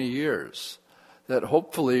 20 years, that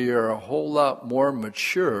hopefully you're a whole lot more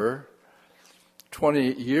mature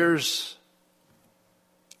 20 years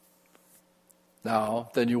now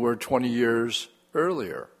than you were 20 years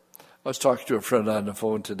earlier. I was talking to a friend on the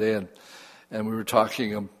phone today, and we were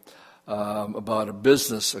talking about a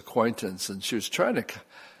business acquaintance, and she was trying to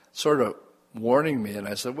sort of warning me, and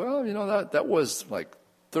I said, well, that was like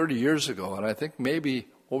 30 years ago, and I think maybe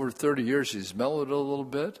over 30 years he's mellowed a little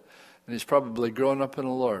bit, and he's probably grown up in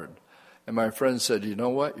the Lord. And my friend said, you know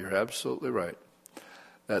what, you're absolutely right.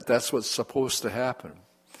 That's what's supposed to happen.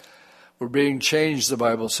 We're being changed, the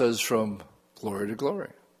Bible says, from glory to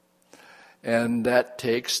glory. And that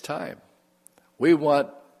takes time. We want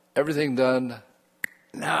everything done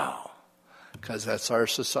now, because that's our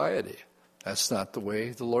society. That's not the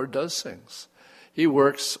way the Lord does things. He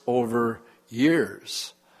works over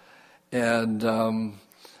years. And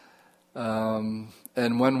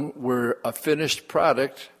when we're a finished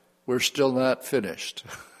product, we're still not finished.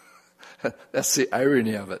 That's the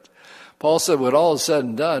irony of it. Paul said, when all is said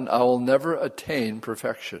and done, I will never attain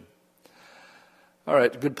perfection. All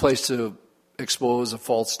right, good place to expose a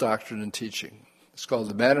false doctrine and teaching. It's called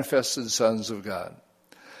the Manifested Sons of God.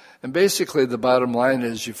 And basically the bottom line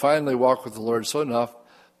is you finally walk with the Lord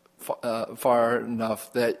far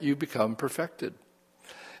enough that you become perfected.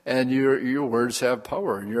 And your words have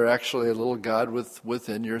power. You're actually a little God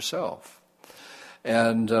within yourself.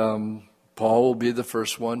 And Paul will be the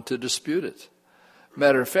first one to dispute it.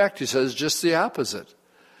 Matter of fact, he says just the opposite.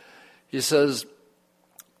 He says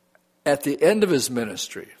at the end of his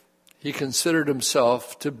ministry, he considered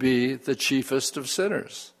himself to be the chiefest of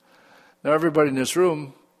sinners. Now everybody in this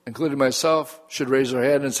room, including myself, should raise their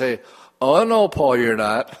hand and say, oh no, Paul, you're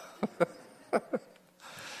not.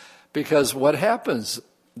 Because what happens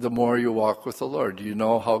the more you walk with the Lord? You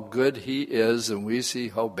know how good he is, and we see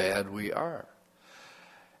how bad we are.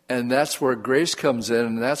 And that's where grace comes in,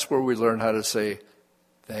 and that's where we learn how to say,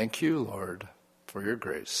 thank you, Lord, for your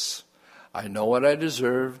grace. I know what I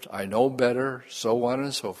deserved. I know better, so on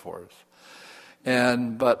and so forth.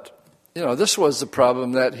 But this was the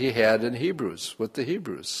problem that he had in Hebrews, with the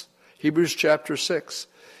Hebrews. Hebrews chapter 6.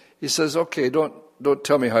 He says, okay, don't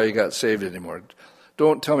tell me how you got saved anymore.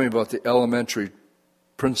 Don't tell me about the elementary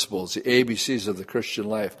principles, the ABCs of the Christian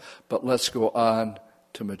life, but let's go on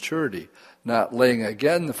to maturity, not laying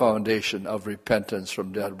again the foundation of repentance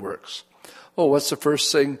from dead works. Oh, what's the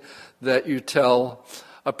first thing that you tell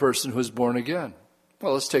a person who's born again?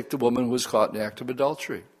 Well, let's take the woman who was caught in the act of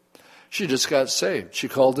adultery. She just got saved. She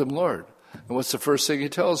called him Lord. And what's the first thing he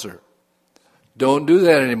tells her? Don't do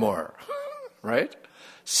that anymore, right?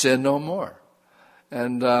 Sin no more.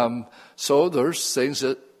 And so there's things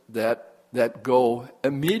that go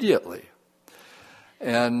immediately.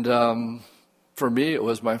 And for me, it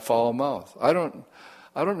was my foul mouth. I don't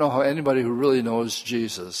know how anybody who really knows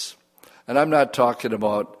Jesus, and I'm not talking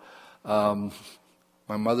about,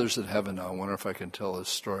 my mother's in heaven now. I wonder if I can tell this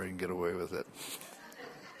story and get away with it.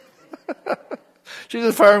 She's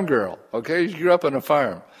a farm girl, okay? She grew up on a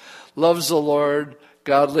farm. Loves the Lord,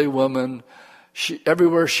 godly woman.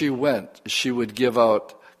 Everywhere she went, she would give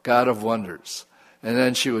out God of wonders. And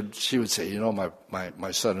then she would say,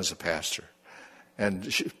 my son is a pastor.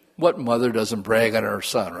 And what mother doesn't brag on her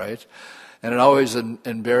son, right? And it always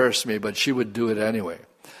embarrassed me, but she would do it anyway.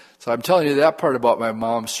 So I'm telling you that part about my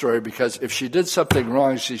mom's story because if she did something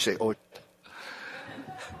wrong, she'd say, oh.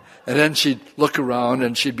 And then she'd look around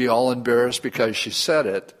and she'd be all embarrassed because she said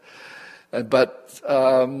it. But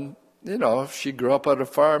she grew up on a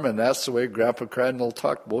farm, and that's the way Grandpa Crandall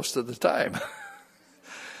talked most of the time.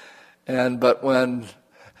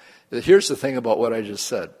 Here's the thing about what I just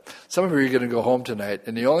said. Some of you are going to go home tonight,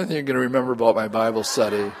 and the only thing you're going to remember about my Bible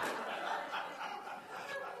study,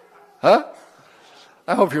 huh?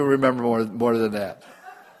 I hope you remember more than that.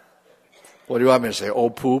 What do you want me to say? Oh,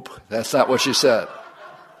 poop? That's not what she said.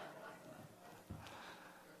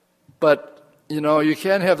 But, you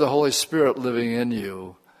can't have the Holy Spirit living in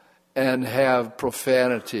you and have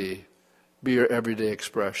profanity be your everyday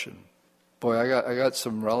expression. Boy, I got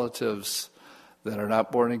some relatives that are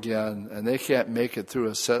not born again, and they can't make it through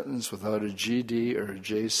a sentence without a GD or a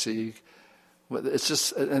JC. It's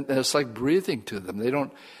just, and it's like breathing to them. They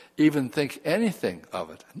don't even think anything of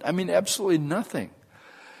it. I mean, absolutely nothing.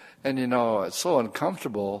 And it's so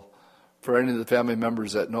uncomfortable for any of the family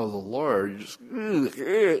members that know the Lord. You just,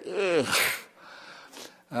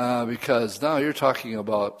 because now you're talking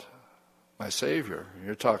about my Savior.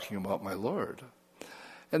 You're talking about my Lord.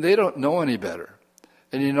 And they don't know any better.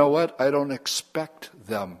 And you know what? I don't expect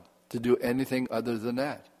them to do anything other than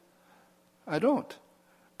that. I don't.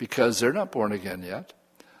 Because they're not born again yet.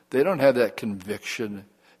 They don't have that conviction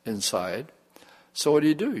inside. So what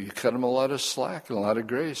do? You cut them a lot of slack and a lot of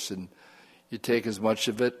grace. And you take as much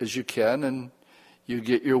of it as you can. And you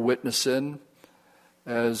get your witness in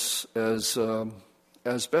as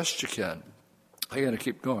best you can. I got to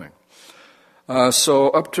keep going. So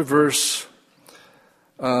up to verse,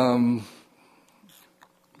 we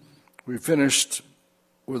finished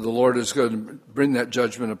where the Lord is going to bring that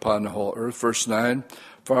judgment upon the whole earth. Verse 9,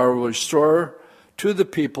 for I will restore to the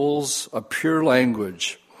peoples a pure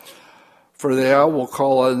language, for they all will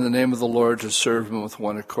call on the name of the Lord to serve him with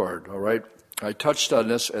one accord. All right? I touched on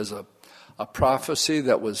this as a prophecy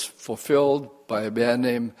that was fulfilled by a man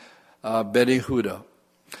named Ben-Yehuda,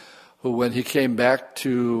 who when he came back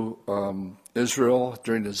to Israel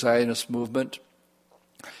during the Zionist movement,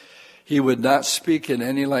 he would not speak in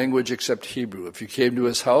any language except Hebrew. If you came to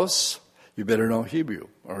his house, you better know Hebrew,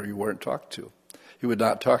 or you weren't talked to. He would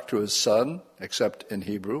not talk to his son except in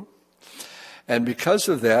Hebrew. And because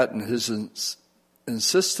of that and his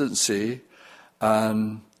insistency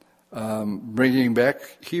on bringing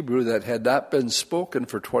back Hebrew that had not been spoken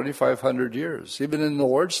for 2,500 years, even in the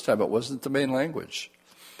Lord's time, it wasn't the main language.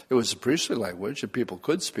 It was a priestly language, and people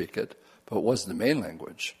could speak it, but it wasn't the main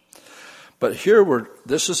language. But here,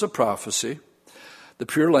 this is a prophecy. The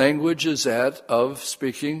pure language is that of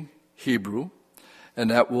speaking Hebrew, and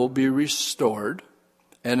that will be restored,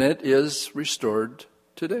 and it is restored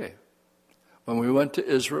today. When we went to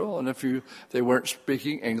Israel, and they weren't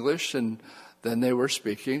speaking English, and then they were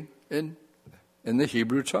speaking in the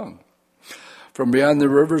Hebrew tongue. From beyond the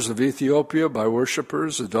rivers of Ethiopia, by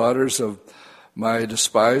worshipers, the daughters of my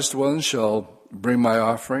despised ones shall bring my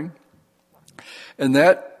offering. In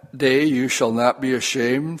that day you shall not be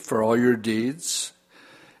ashamed for all your deeds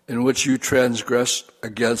in which you transgressed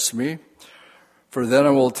against me. For then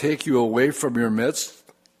I will take you away from your midst,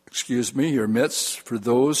 for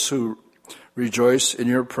those who rejoice in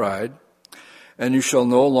your pride, and you shall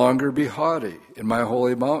no longer be haughty in my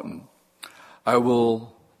holy mountain. I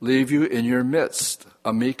will leave you in your midst,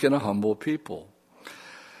 a meek and a humble people.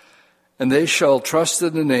 And they shall trust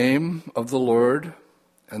in the name of the Lord,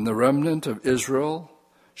 and the remnant of Israel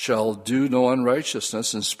shall do no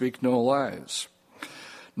unrighteousness and speak no lies.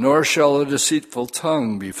 Nor shall a deceitful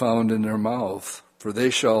tongue be found in their mouth, for they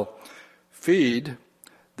shall feed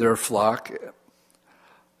their flock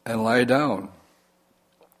and lie down,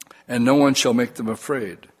 and no one shall make them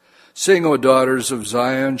afraid. Sing, O daughters of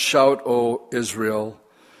Zion, shout, O Israel.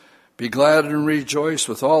 Be glad and rejoice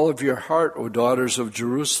with all of your heart, O daughters of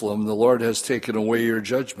Jerusalem. The Lord has taken away your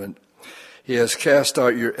judgment. He has cast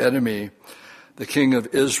out your enemy. The King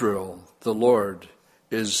of Israel, the Lord,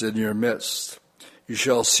 is in your midst. You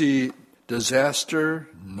shall see disaster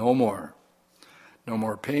no more. No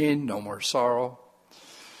more pain, no more sorrow.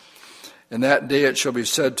 In that day it shall be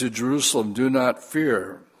said to Jerusalem, do not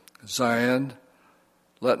fear. Zion,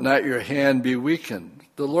 let not your hand be weakened.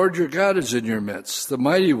 The Lord your God is in your midst. The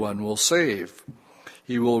mighty one will save.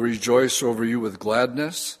 He will rejoice over you with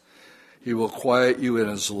gladness. He will quiet you in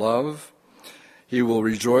his love. He will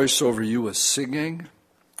rejoice over you with singing.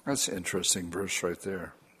 That's an interesting verse right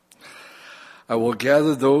there. I will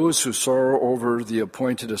gather those who sorrow over the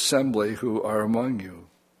appointed assembly who are among you,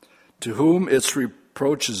 to whom its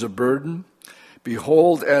reproach is a burden.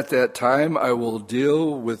 Behold, at that time I will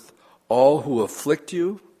deal with all who afflict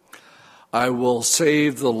you. I will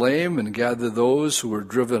save the lame and gather those who were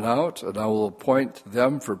driven out, and I will appoint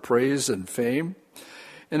them for praise and fame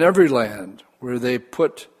in every land where they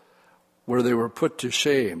were put to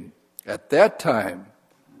shame. At that time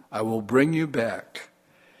I will bring you back,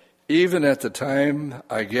 even at the time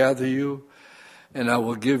I gather you, and I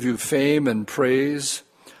will give you fame and praise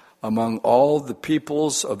among all the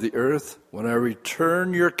peoples of the earth when I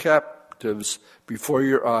return your captives before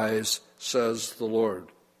your eyes, says the Lord.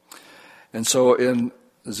 And so in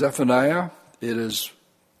Zephaniah,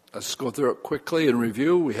 let's go through it quickly in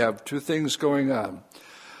review. We have two things going on.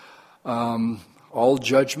 All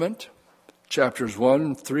judgment, chapters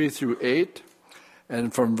 1, 3 through 8,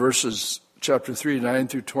 and from verses chapter 3, 9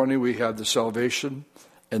 through 20, we have the salvation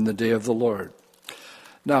and the day of the Lord.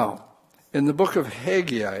 Now, in the book of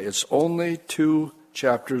Haggai, it's only 2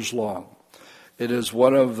 chapters long. It is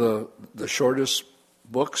one of the shortest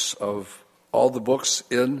books of all the books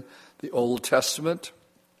in the Old Testament.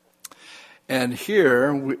 And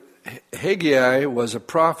here, Haggai was a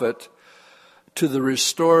prophet to the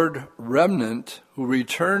restored remnant who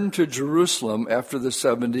returned to Jerusalem after the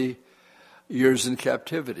 70 years in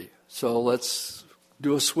captivity. So let's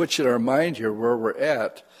do a switch in our mind here where we're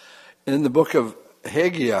at. In the book of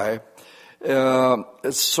Haggai,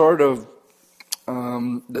 it's sort of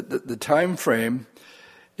the time frame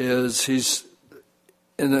is he's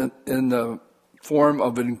in the form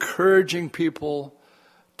of encouraging people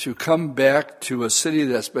to come back to a city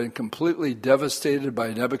that's been completely devastated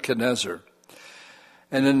by Nebuchadnezzar.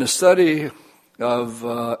 And in the study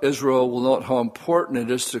of Israel, we'll note how important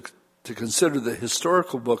it is to consider the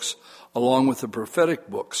historical books along with the prophetic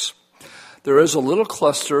books. There is a little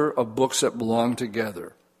cluster of books that belong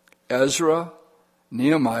together: Ezra,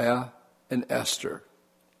 Nehemiah, and Esther.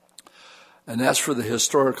 And that's for the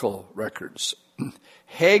historical records.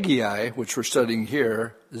 Haggai, which we're studying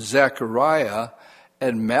here, Zechariah,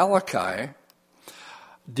 and Malachi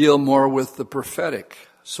deal more with the prophetic.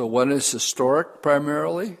 So one is historic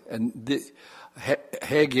primarily, and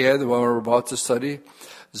Haggai, the one we're about to study,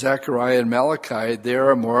 Zechariah and Malachi, they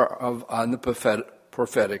are more on the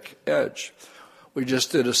prophetic edge. We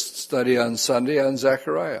just did a study on Sunday on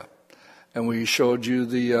Zechariah, and we showed you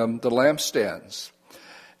the lampstands.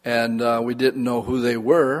 And we didn't know who they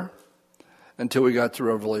were until we got to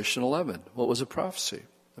Revelation 11. What was a prophecy?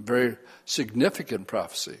 A very significant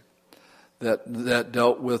prophecy that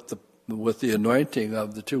dealt with the anointing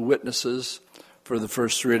of the 2 witnesses for the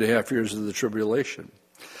first 3.5 years of the tribulation.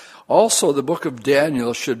 Also, the book of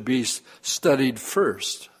Daniel should be studied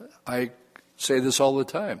first. I say this all the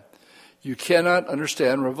time. You cannot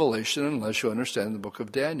understand Revelation unless you understand the book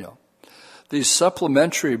of Daniel. These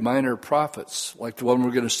supplementary minor prophets, like the one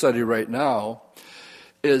we're going to study right now,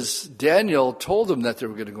 is Daniel told them that they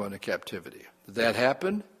were going to go into captivity. Did that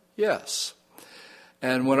happen? Yes.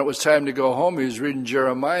 And when it was time to go home, he was reading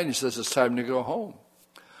Jeremiah, and he says, it's time to go home.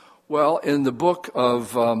 Well, in the book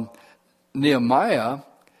of Nehemiah,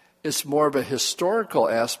 it's more of a historical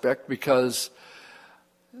aspect because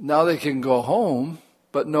now they can go home,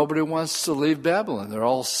 but nobody wants to leave Babylon. They're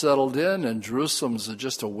all settled in, and Jerusalem's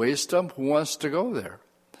just a waste dump. Who wants to go there?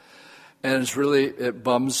 And it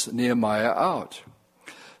bums Nehemiah out.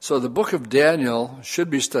 So the book of Daniel should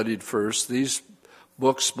be studied first. These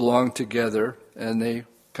books belong together, and they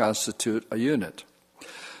constitute a unit.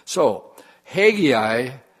 So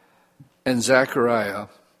Haggai and Zechariah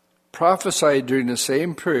prophesied during the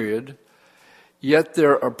same period, yet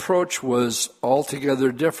their approach was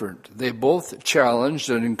altogether different. They both challenged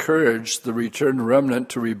and encouraged the returned remnant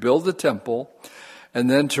to rebuild the temple and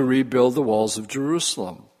then to rebuild the walls of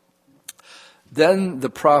Jerusalem. Then the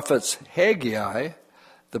prophets Haggai,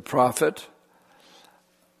 the prophet,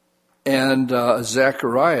 and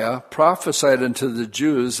Zechariah prophesied unto the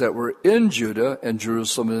Jews that were in Judah and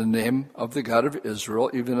Jerusalem in the name of the God of Israel,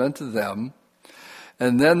 even unto them.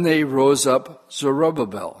 And then they rose up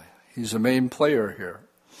Zerubbabel. He's a main player here.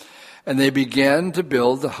 And they began to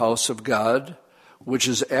build the house of God, which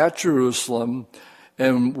is at Jerusalem,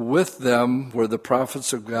 and with them were the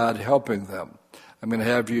prophets of God helping them. I'm going to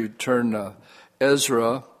have you turn to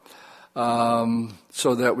Ezra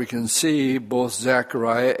so that we can see both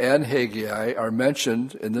Zechariah and Haggai are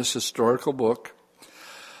mentioned in this historical book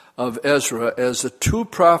of Ezra as the 2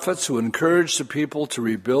 prophets who encouraged the people to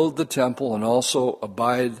rebuild the temple and also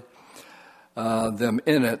abide them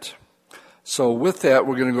in it. So with that,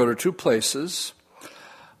 we're going to go to two places.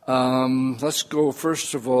 Let's go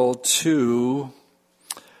first of all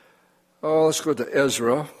let's go to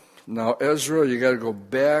Ezra. Now Ezra, you got to go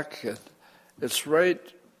back. It's right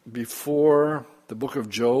before the book of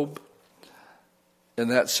Job in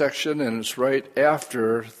that section, and it's right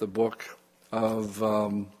after the book of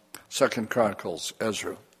 2 Chronicles,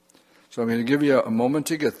 Ezra. So I'm going to give you a moment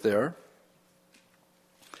to get there.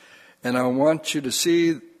 And I want you to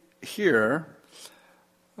see here,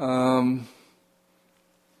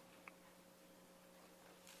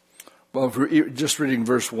 if we're just reading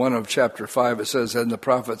verse 1 of chapter 5, it says, and the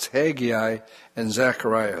prophets Haggai and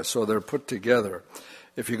Zechariah. So they're put together.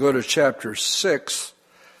 If you go to chapter 6,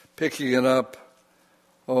 picking it up,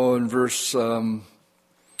 in verse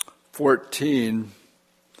 14,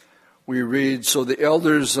 we read, so the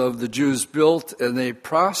elders of the Jews built and they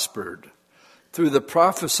prospered through the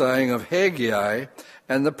prophesying of Haggai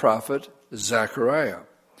and the prophet Zechariah,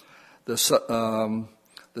 the son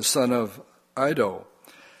of Iddo.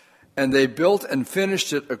 And they built and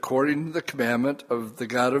finished it according to the commandment of the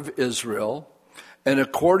God of Israel, and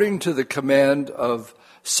according to the command of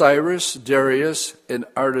Cyrus, Darius, and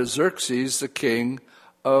Artaxerxes, the king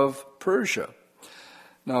of Persia.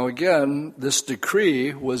 Now again, this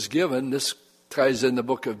decree was given, this ties in the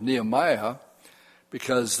book of Nehemiah,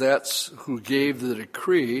 because that's who gave the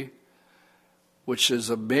decree, which is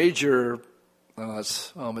a major,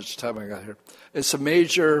 how much time I got here? It's a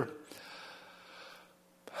major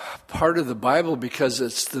part of the Bible because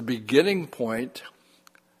it's the beginning point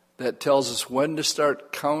that tells us when to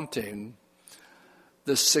start counting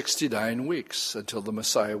the 69 weeks until the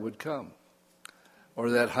Messiah would come,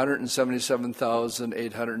 or that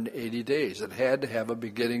 177,880 days. It had to have a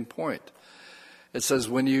beginning point. It says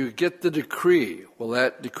when you get the decree, well,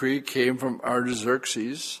 that decree came from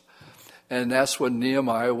Artaxerxes, and that's when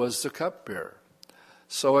Nehemiah was the cupbearer.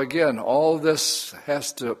 So again, all this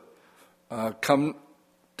has to come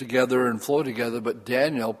together and flow together, but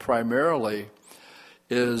Daniel primarily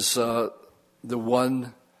is the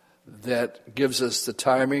one that gives us the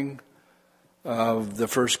timing of the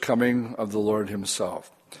first coming of the Lord himself.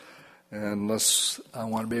 And I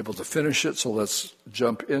want to be able to finish it, so let's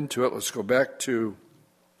jump into it. Let's go back to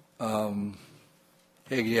Haggai.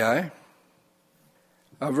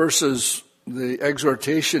 Verses, the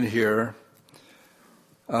exhortation here,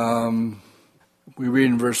 we read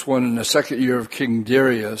in verse 1, in the second year of King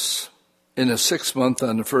Darius, in the 6th month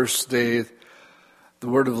on the first day, the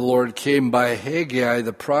word of the Lord came by Haggai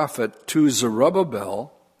the prophet to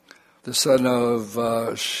Zerubbabel, the son of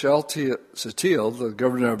Shealtiel, the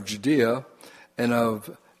governor of Judea, and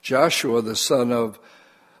of Joshua, the son of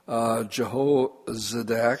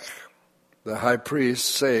Jehozadak, the high priest,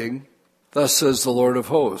 saying, thus says the Lord of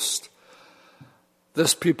hosts,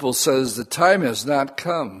 this people says the time has not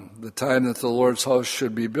come, the time that the Lord's house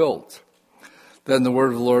should be built. Then the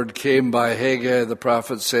word of the Lord came by Haggai the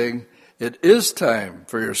prophet, saying, it is time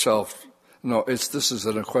for yourself. No, this is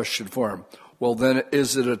in a question form. Well, then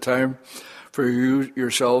is it a time for you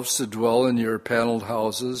yourselves to dwell in your paneled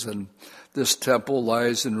houses, and this temple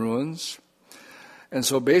lies in ruins? And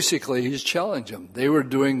so basically he's challenging them. They were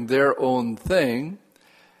doing their own thing,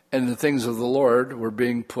 and the things of the Lord were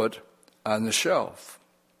being put on the shelf.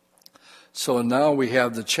 So now we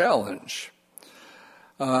have the challenge.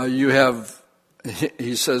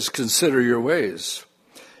 He says, consider your ways.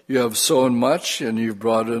 You have sown much and you've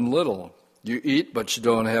brought in little. You eat, but you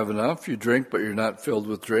don't have enough. You drink, but you're not filled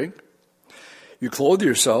with drink. You clothe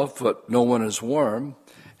yourself, but no one is warm.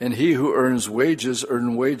 And he who earns wages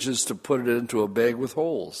to put it into a bag with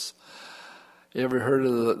holes. You ever heard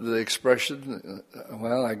of the expression,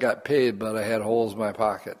 well, I got paid, but I had holes in my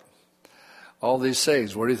pocket? All these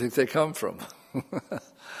sayings, where do you think they come from?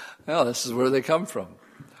 Well, this is where they come from.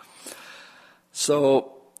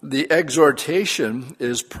 So the exhortation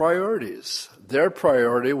is priorities. Their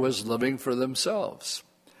priority was living for themselves.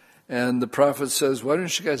 And the prophet says, why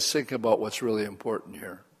don't you guys think about what's really important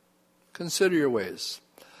here? Consider your ways.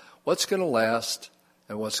 What's going to last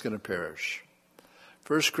and what's going to perish?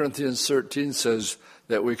 1 Corinthians 13 says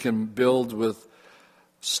that we can build with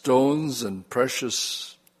stones and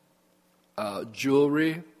precious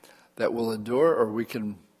jewelry that will endure, or we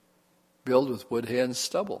can build with wood, hay, and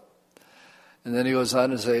stubble. And then he goes on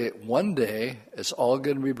to say, one day it's all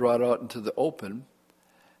going to be brought out into the open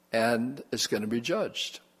and it's going to be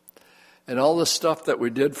judged. And all the stuff that we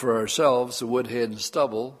did for ourselves, the wood, hay, and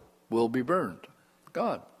stubble, will be burned.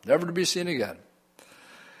 Gone. Never to be seen again.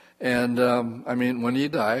 And, when you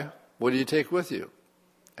die, what do you take with you?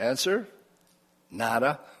 Answer?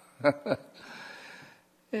 Nada.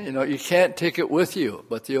 You can't take it with you,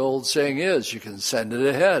 but the old saying is, you can send it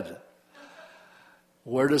ahead.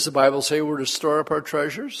 Where does the Bible say we're to store up our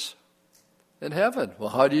treasures? In heaven. Well,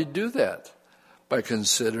 how do you do that? By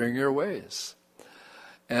considering your ways.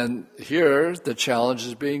 And here, the challenge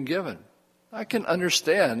is being given. I can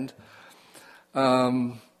understand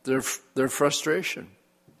their frustration.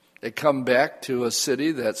 They come back to a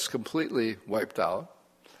city that's completely wiped out.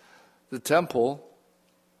 The temple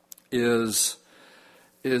is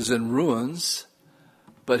in ruins,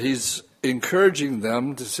 but he's encouraging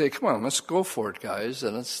them to say, come on, let's go for it, guys,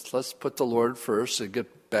 and let's put the Lord first and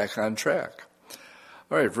get back on track.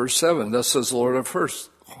 All right, verse 7, thus says the Lord of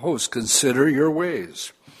hosts, consider your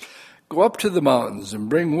ways. Go up to the mountains and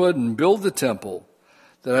bring wood and build the temple,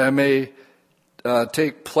 that I may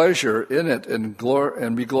take pleasure in it and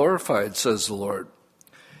be glorified, says the Lord.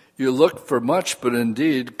 You looked for much, but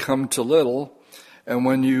indeed come to little, and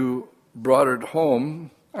when you brought it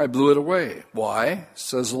home, I blew it away. Why,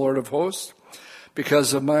 says the Lord of hosts?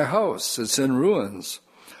 Because of my house. It's in ruins,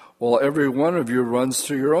 while every one of you runs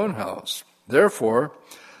to your own house. Therefore,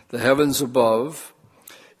 the heavens above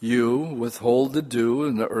you withhold the dew,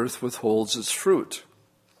 and the earth withholds its fruit.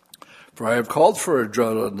 For I have called for a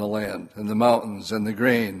drought on the land, and the mountains, and the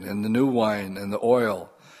grain, and the new wine, and the oil,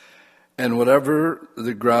 and whatever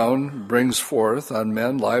the ground brings forth on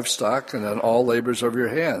men, livestock, and on all labors of your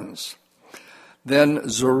hands. Then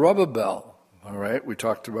Zerubbabel, all right, we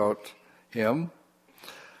talked about him,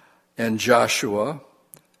 and Joshua,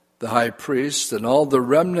 the high priest, and all the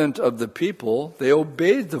remnant of the people, they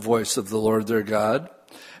obeyed the voice of the Lord their God,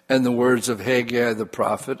 and the words of Haggai the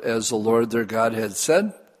prophet, as the Lord their God had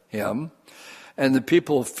sent him, and the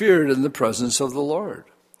people feared in the presence of the Lord.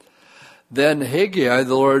 Then Haggai,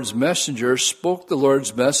 the Lord's messenger, spoke the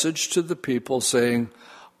Lord's message to the people, saying,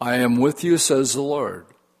 I am with you, says the Lord.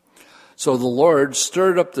 So the Lord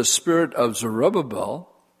stirred up the spirit of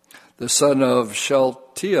Zerubbabel, the son of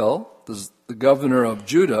Shealtiel, the governor of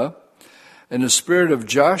Judah, and the spirit of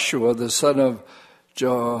Joshua, the son of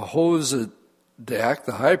Jehozadak,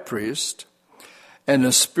 the high priest, and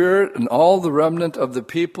the spirit and all the remnant of the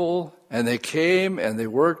people, and they came and they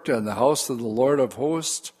worked on the house of the Lord of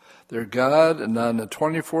hosts, their God, and on the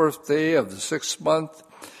 24th day of the 6th month,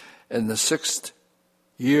 in the 6th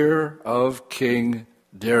year of King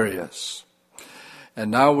Darius.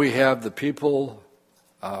 And now we have the people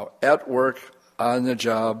at work on the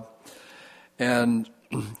job. And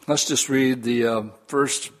let's just read the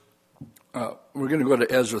first, we're going to go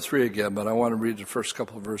to Ezra 3 again, but I want to read the first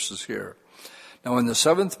couple of verses here. Now in the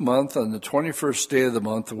 7th month, on the 21st day of the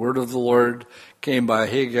month, the word of the Lord came by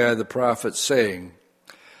Haggai the prophet, saying,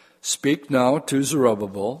 Speak now to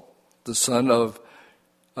Zerubbabel, the son of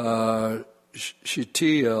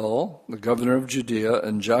Shealtiel, the governor of Judea,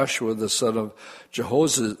 and Joshua, the son of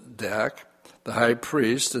Jehozadak, the high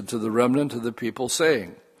priest, and to the remnant of the people,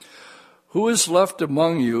 saying, Who is left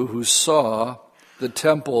among you who saw the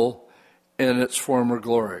temple in its former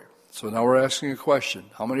glory? So now we're asking a question.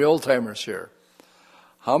 How many old-timers here?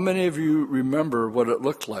 How many of you remember what it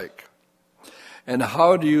looked like? And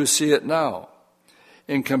how do you see it now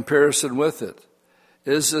in comparison with it?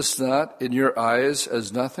 Is this not in your eyes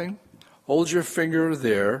as nothing? Hold your finger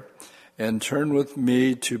there and turn with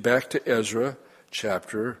me back to Ezra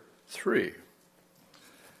chapter 3.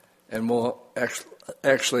 And we'll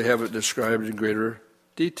actually have it described in greater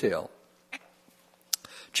detail.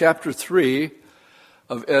 Chapter 3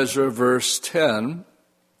 of Ezra, verse 10.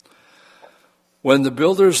 When the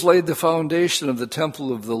builders laid the foundation of the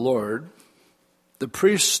temple of the Lord, the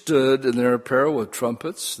priests stood in their apparel with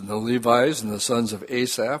trumpets, and the Levites and the sons of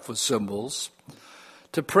Asaph with cymbals,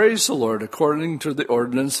 to praise the Lord according to the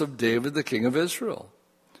ordinance of David, the king of Israel.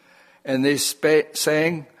 And they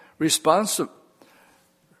sang responsively,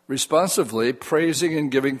 praising and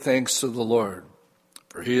giving thanks to the Lord.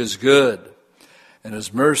 For he is good, and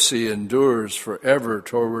his mercy endures forever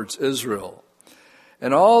towards Israel.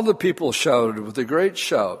 And all the people shouted with a great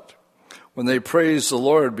shout when they praised the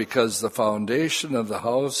Lord, because the foundation of the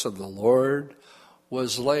house of the Lord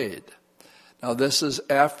was laid. Now this is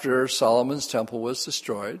after Solomon's temple was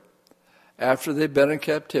destroyed, after they've been in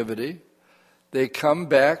captivity. They come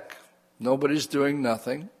back, nobody's doing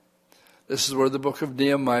nothing. This is where the book of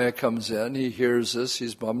Nehemiah comes in. He hears this,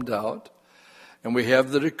 he's bummed out. And we have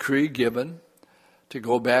the decree given to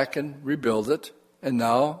go back and rebuild it. And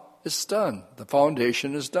now it's done. The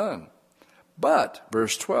foundation is done. But,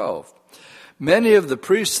 verse 12, many of the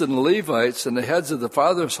priests and the Levites and the heads of the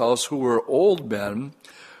father's house who were old men,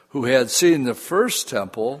 who had seen the first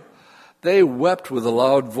temple, they wept with a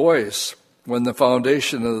loud voice when the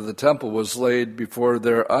foundation of the temple was laid before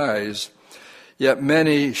their eyes. Yet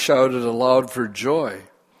many shouted aloud for joy,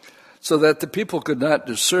 so that the people could not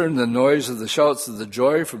discern the noise of the shouts of the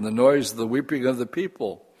joy from the noise of the weeping of the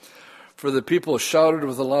people. For the people shouted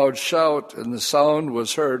with a loud shout, and the sound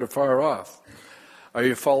was heard afar off. Are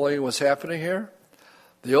you following what's happening here?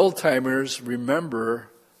 The old-timers remember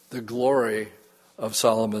the glory of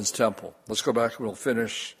Solomon's temple. Let's go back and we'll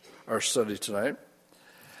finish our study tonight.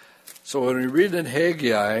 So when we read in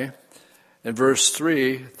Haggai, in verse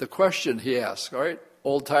 3, the question he asks, all right,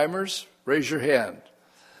 old-timers, raise your hand.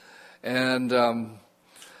 And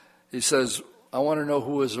he says, I want to know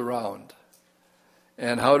who is around.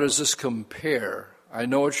 And how does this compare? I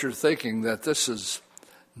know what you're thinking, that this is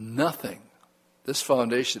nothing. This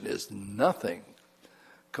foundation is nothing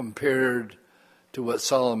compared to what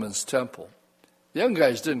Solomon's temple. The young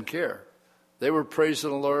guys didn't care. They were praising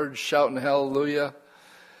the Lord, shouting hallelujah.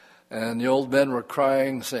 And the old men were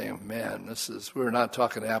crying, saying, man, we're not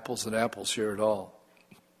talking apples and apples here at all.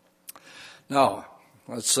 Now,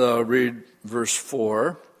 let's read verse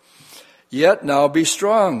 4. Yet now be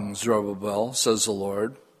strong, Zerubbabel, says the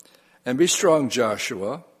Lord, and be strong,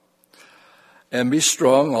 Joshua, and be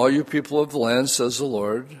strong, all you people of the land, says the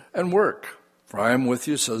Lord, and work, for I am with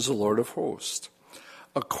you, says the Lord of hosts.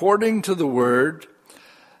 According to the word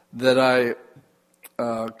that I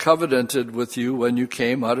covenanted with you when you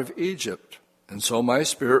came out of Egypt. And so my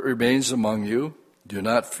spirit remains among you. Do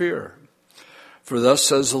not fear. For thus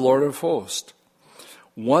says the Lord of hosts,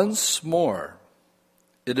 once more,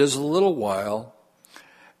 it is a little while,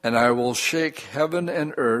 and I will shake heaven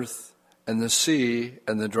and earth and the sea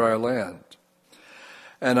and the dry land.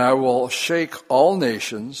 And I will shake all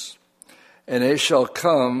nations, and they shall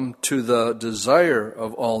come to the desire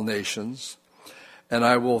of all nations, and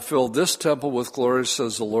I will fill this temple with glory,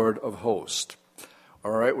 says the Lord of hosts.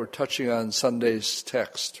 All right, we're touching on Sunday's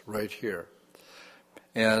text right here.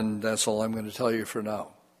 And that's all I'm going to tell you for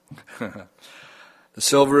now. The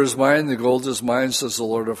silver is mine, the gold is mine, says the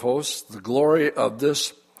Lord of hosts. The glory of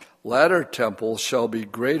this latter temple shall be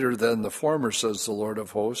greater than the former, says the Lord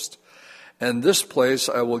of hosts. And this place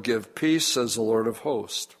I will give peace, says the Lord of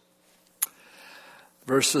hosts.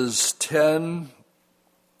 Verses 10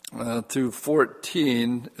 through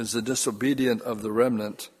 14 is the disobedient of the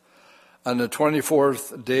remnant. On the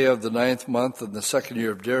 24th day of the 9th month in the second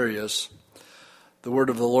year of Darius, the word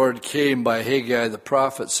of the Lord came by Haggai the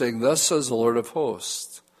prophet, saying, thus says the Lord of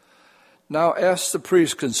hosts, now ask the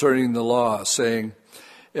priest concerning the law, saying,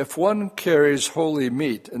 if one carries holy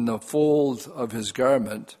meat in the fold of his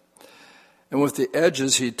garment, and with the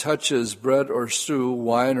edges he touches bread or stew,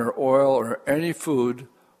 wine or oil or any food,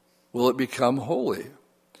 will it become holy?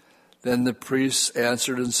 Then the priests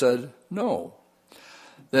answered and said, no.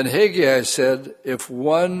 Then Haggai said, if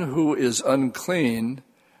one who is unclean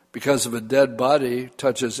because of a dead body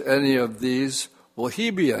touches any of these, will he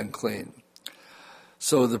be unclean?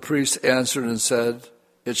 So the priest answered and said,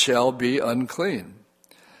 it shall be unclean.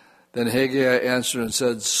 Then Haggai answered and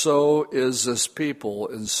said, so is this people,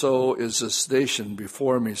 and so is this nation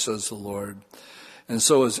before me, says the Lord, and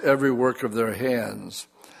so is every work of their hands,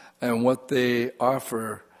 and what they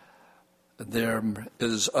offer them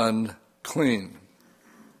is unclean.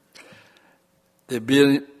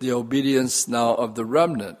 The obedience now of the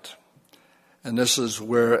remnant. And this is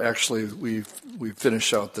where actually we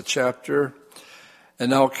finish out the chapter. And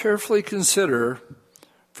now carefully consider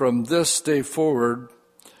from this day forward,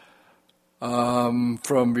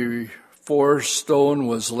 from before stone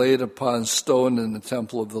was laid upon stone in the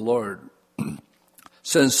temple of the Lord.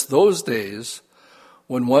 Since those days,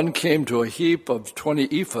 when one came to a heap of 20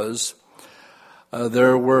 ephahs,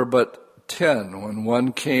 there were but 10. When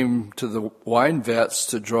one came to the wine vats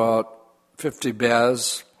to draw out 50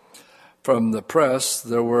 baths from the press,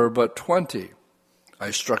 there were but 20.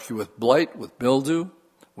 I struck you with blight, with mildew,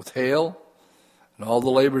 with hail, and all the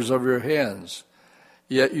labors of your hands.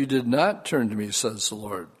 Yet you did not turn to me, says the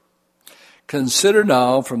Lord. Consider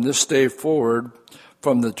now from this day forward,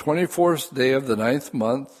 from the 24th day of the 9th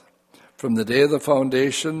month, from the day of the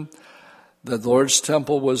foundation, the Lord's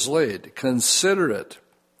temple was laid. Consider it.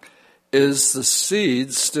 Is the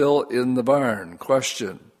seed still in the barn?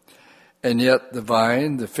 Question. And yet the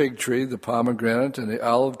vine, the fig tree, the pomegranate, and the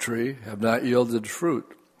olive tree have not yielded fruit.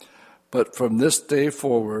 But from this day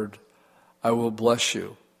forward, I will bless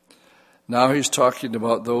you. Now he's talking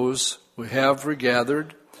about those who have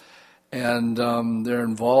regathered, and they're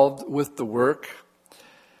involved with the work.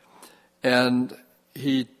 And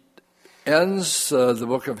he ends the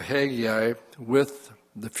book of Haggai with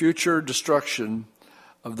the future destruction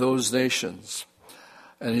of those nations.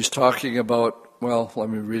 And he's talking about, well, let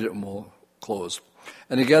me read it and we'll close.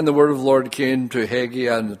 And again, the word of the Lord came to Haggai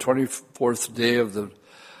on the 24th day of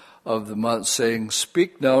the month, saying,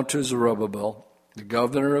 "Speak now to Zerubbabel, the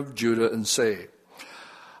governor of Judah, and say,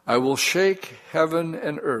 I will shake heaven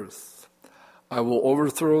and earth. I will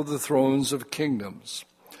overthrow the thrones of kingdoms.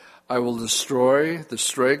 I will destroy the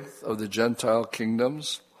strength of the Gentile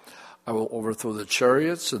kingdoms. I will overthrow the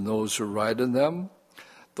chariots and those who ride in them.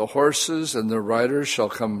 The horses and their riders shall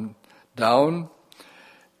come down,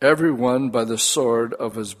 every one by the sword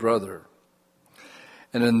of his brother.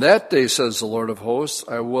 And in that day, says the Lord of hosts,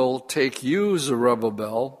 I will take you,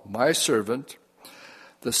 Zerubbabel, my servant,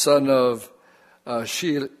 the son of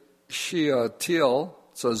Shealtiel,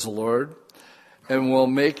 says the Lord, and will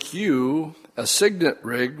make you a signet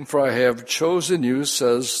ring, for I have chosen you,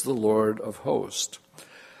 says the Lord of hosts."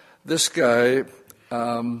 This guy,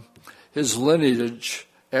 his lineage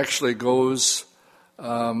actually goes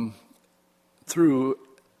through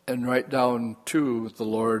and right down to the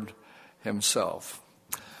Lord himself.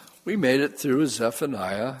 We made it through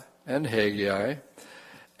Zephaniah and Haggai,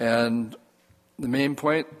 and the main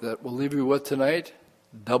point that we'll leave you with tonight,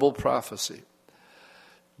 double prophecy.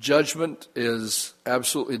 Judgment is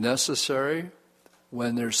absolutely necessary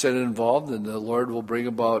when there's sin involved, and the Lord will bring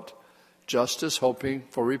about justice, hoping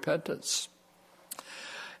for repentance.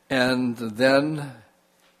 And then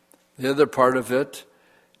the other part of it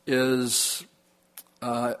is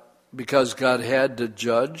because God had to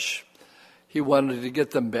judge, he wanted to get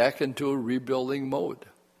them back into a rebuilding mode.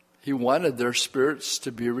 He wanted their spirits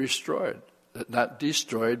to be restored. Not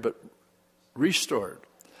destroyed, but restored.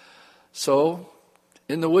 So,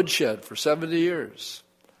 in the woodshed for 70 years,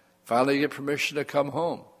 finally get permission to come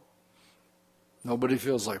home. Nobody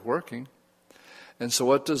feels like working. And so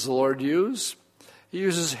what does the Lord use? He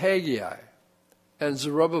uses Haggai and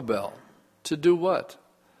Zerubbabel to do what?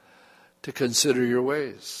 To consider your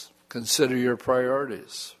ways, consider your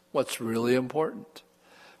priorities, what's really important.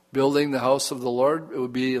 Building the house of the Lord, it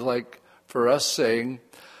would be like for us saying,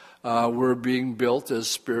 we're being built as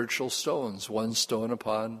spiritual stones, one stone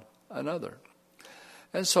upon another.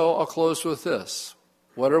 And so I'll close with this.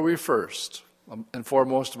 What are we first? And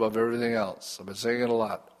foremost above everything else. I've been saying it a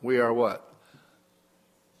lot. We are what?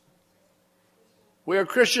 We are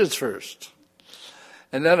Christians first.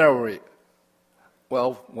 And then are we?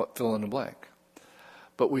 Well, what, fill in the blank.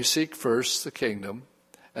 But we seek first the kingdom,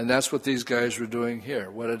 and that's what these guys were doing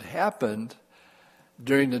here. What had happened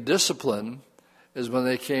during the discipline is when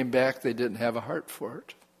they came back, they didn't have a heart for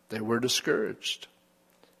it. They were discouraged.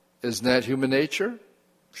 Isn't that human nature?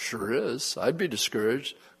 Sure is. I'd be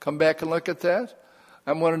discouraged. Come back and look at that.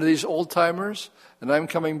 I'm one of these old-timers, and I'm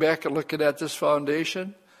coming back and looking at this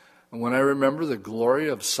foundation. And when I remember the glory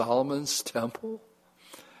of Solomon's temple,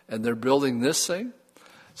 and they're building this thing,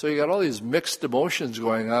 so you got all these mixed emotions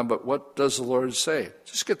going on, but what does the Lord say?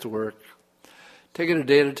 Just get to work. Take it a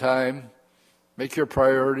day at a time. Make your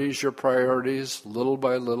priorities, little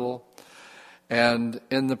by little. And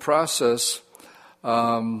in the process,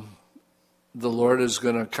 the Lord is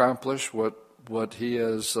going to accomplish what He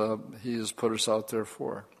has put us out there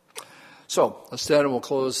for. So let's stand and we'll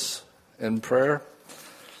close in prayer.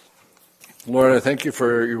 Lord, I thank you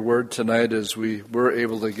for your word tonight as we were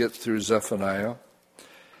able to get through Zephaniah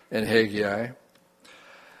and Haggai.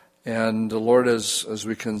 And Lord, as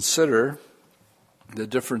we consider the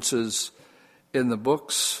differences in the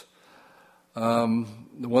books, the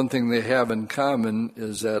one thing they have in common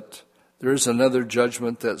is that there is another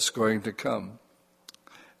judgment that's going to come.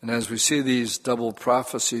 And as we see these double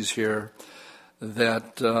prophecies here,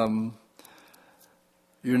 that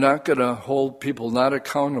you're not going to hold people not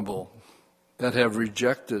accountable that have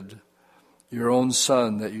rejected your own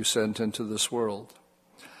Son that you sent into this world.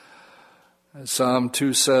 As Psalm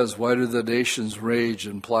 2 says, why do the nations rage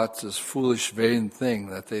and plot this foolish, vain thing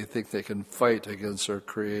that they think they can fight against our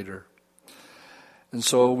Creator? And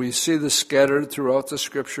so we see this scattered throughout the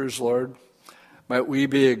Scriptures, Lord. Might we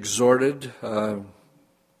be exhorted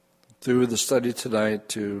through the study tonight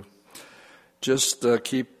to just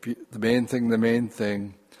keep the main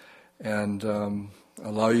thing, and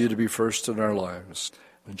allow you to be first in our lives.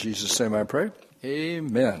 In Jesus' name I pray.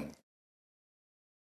 Amen.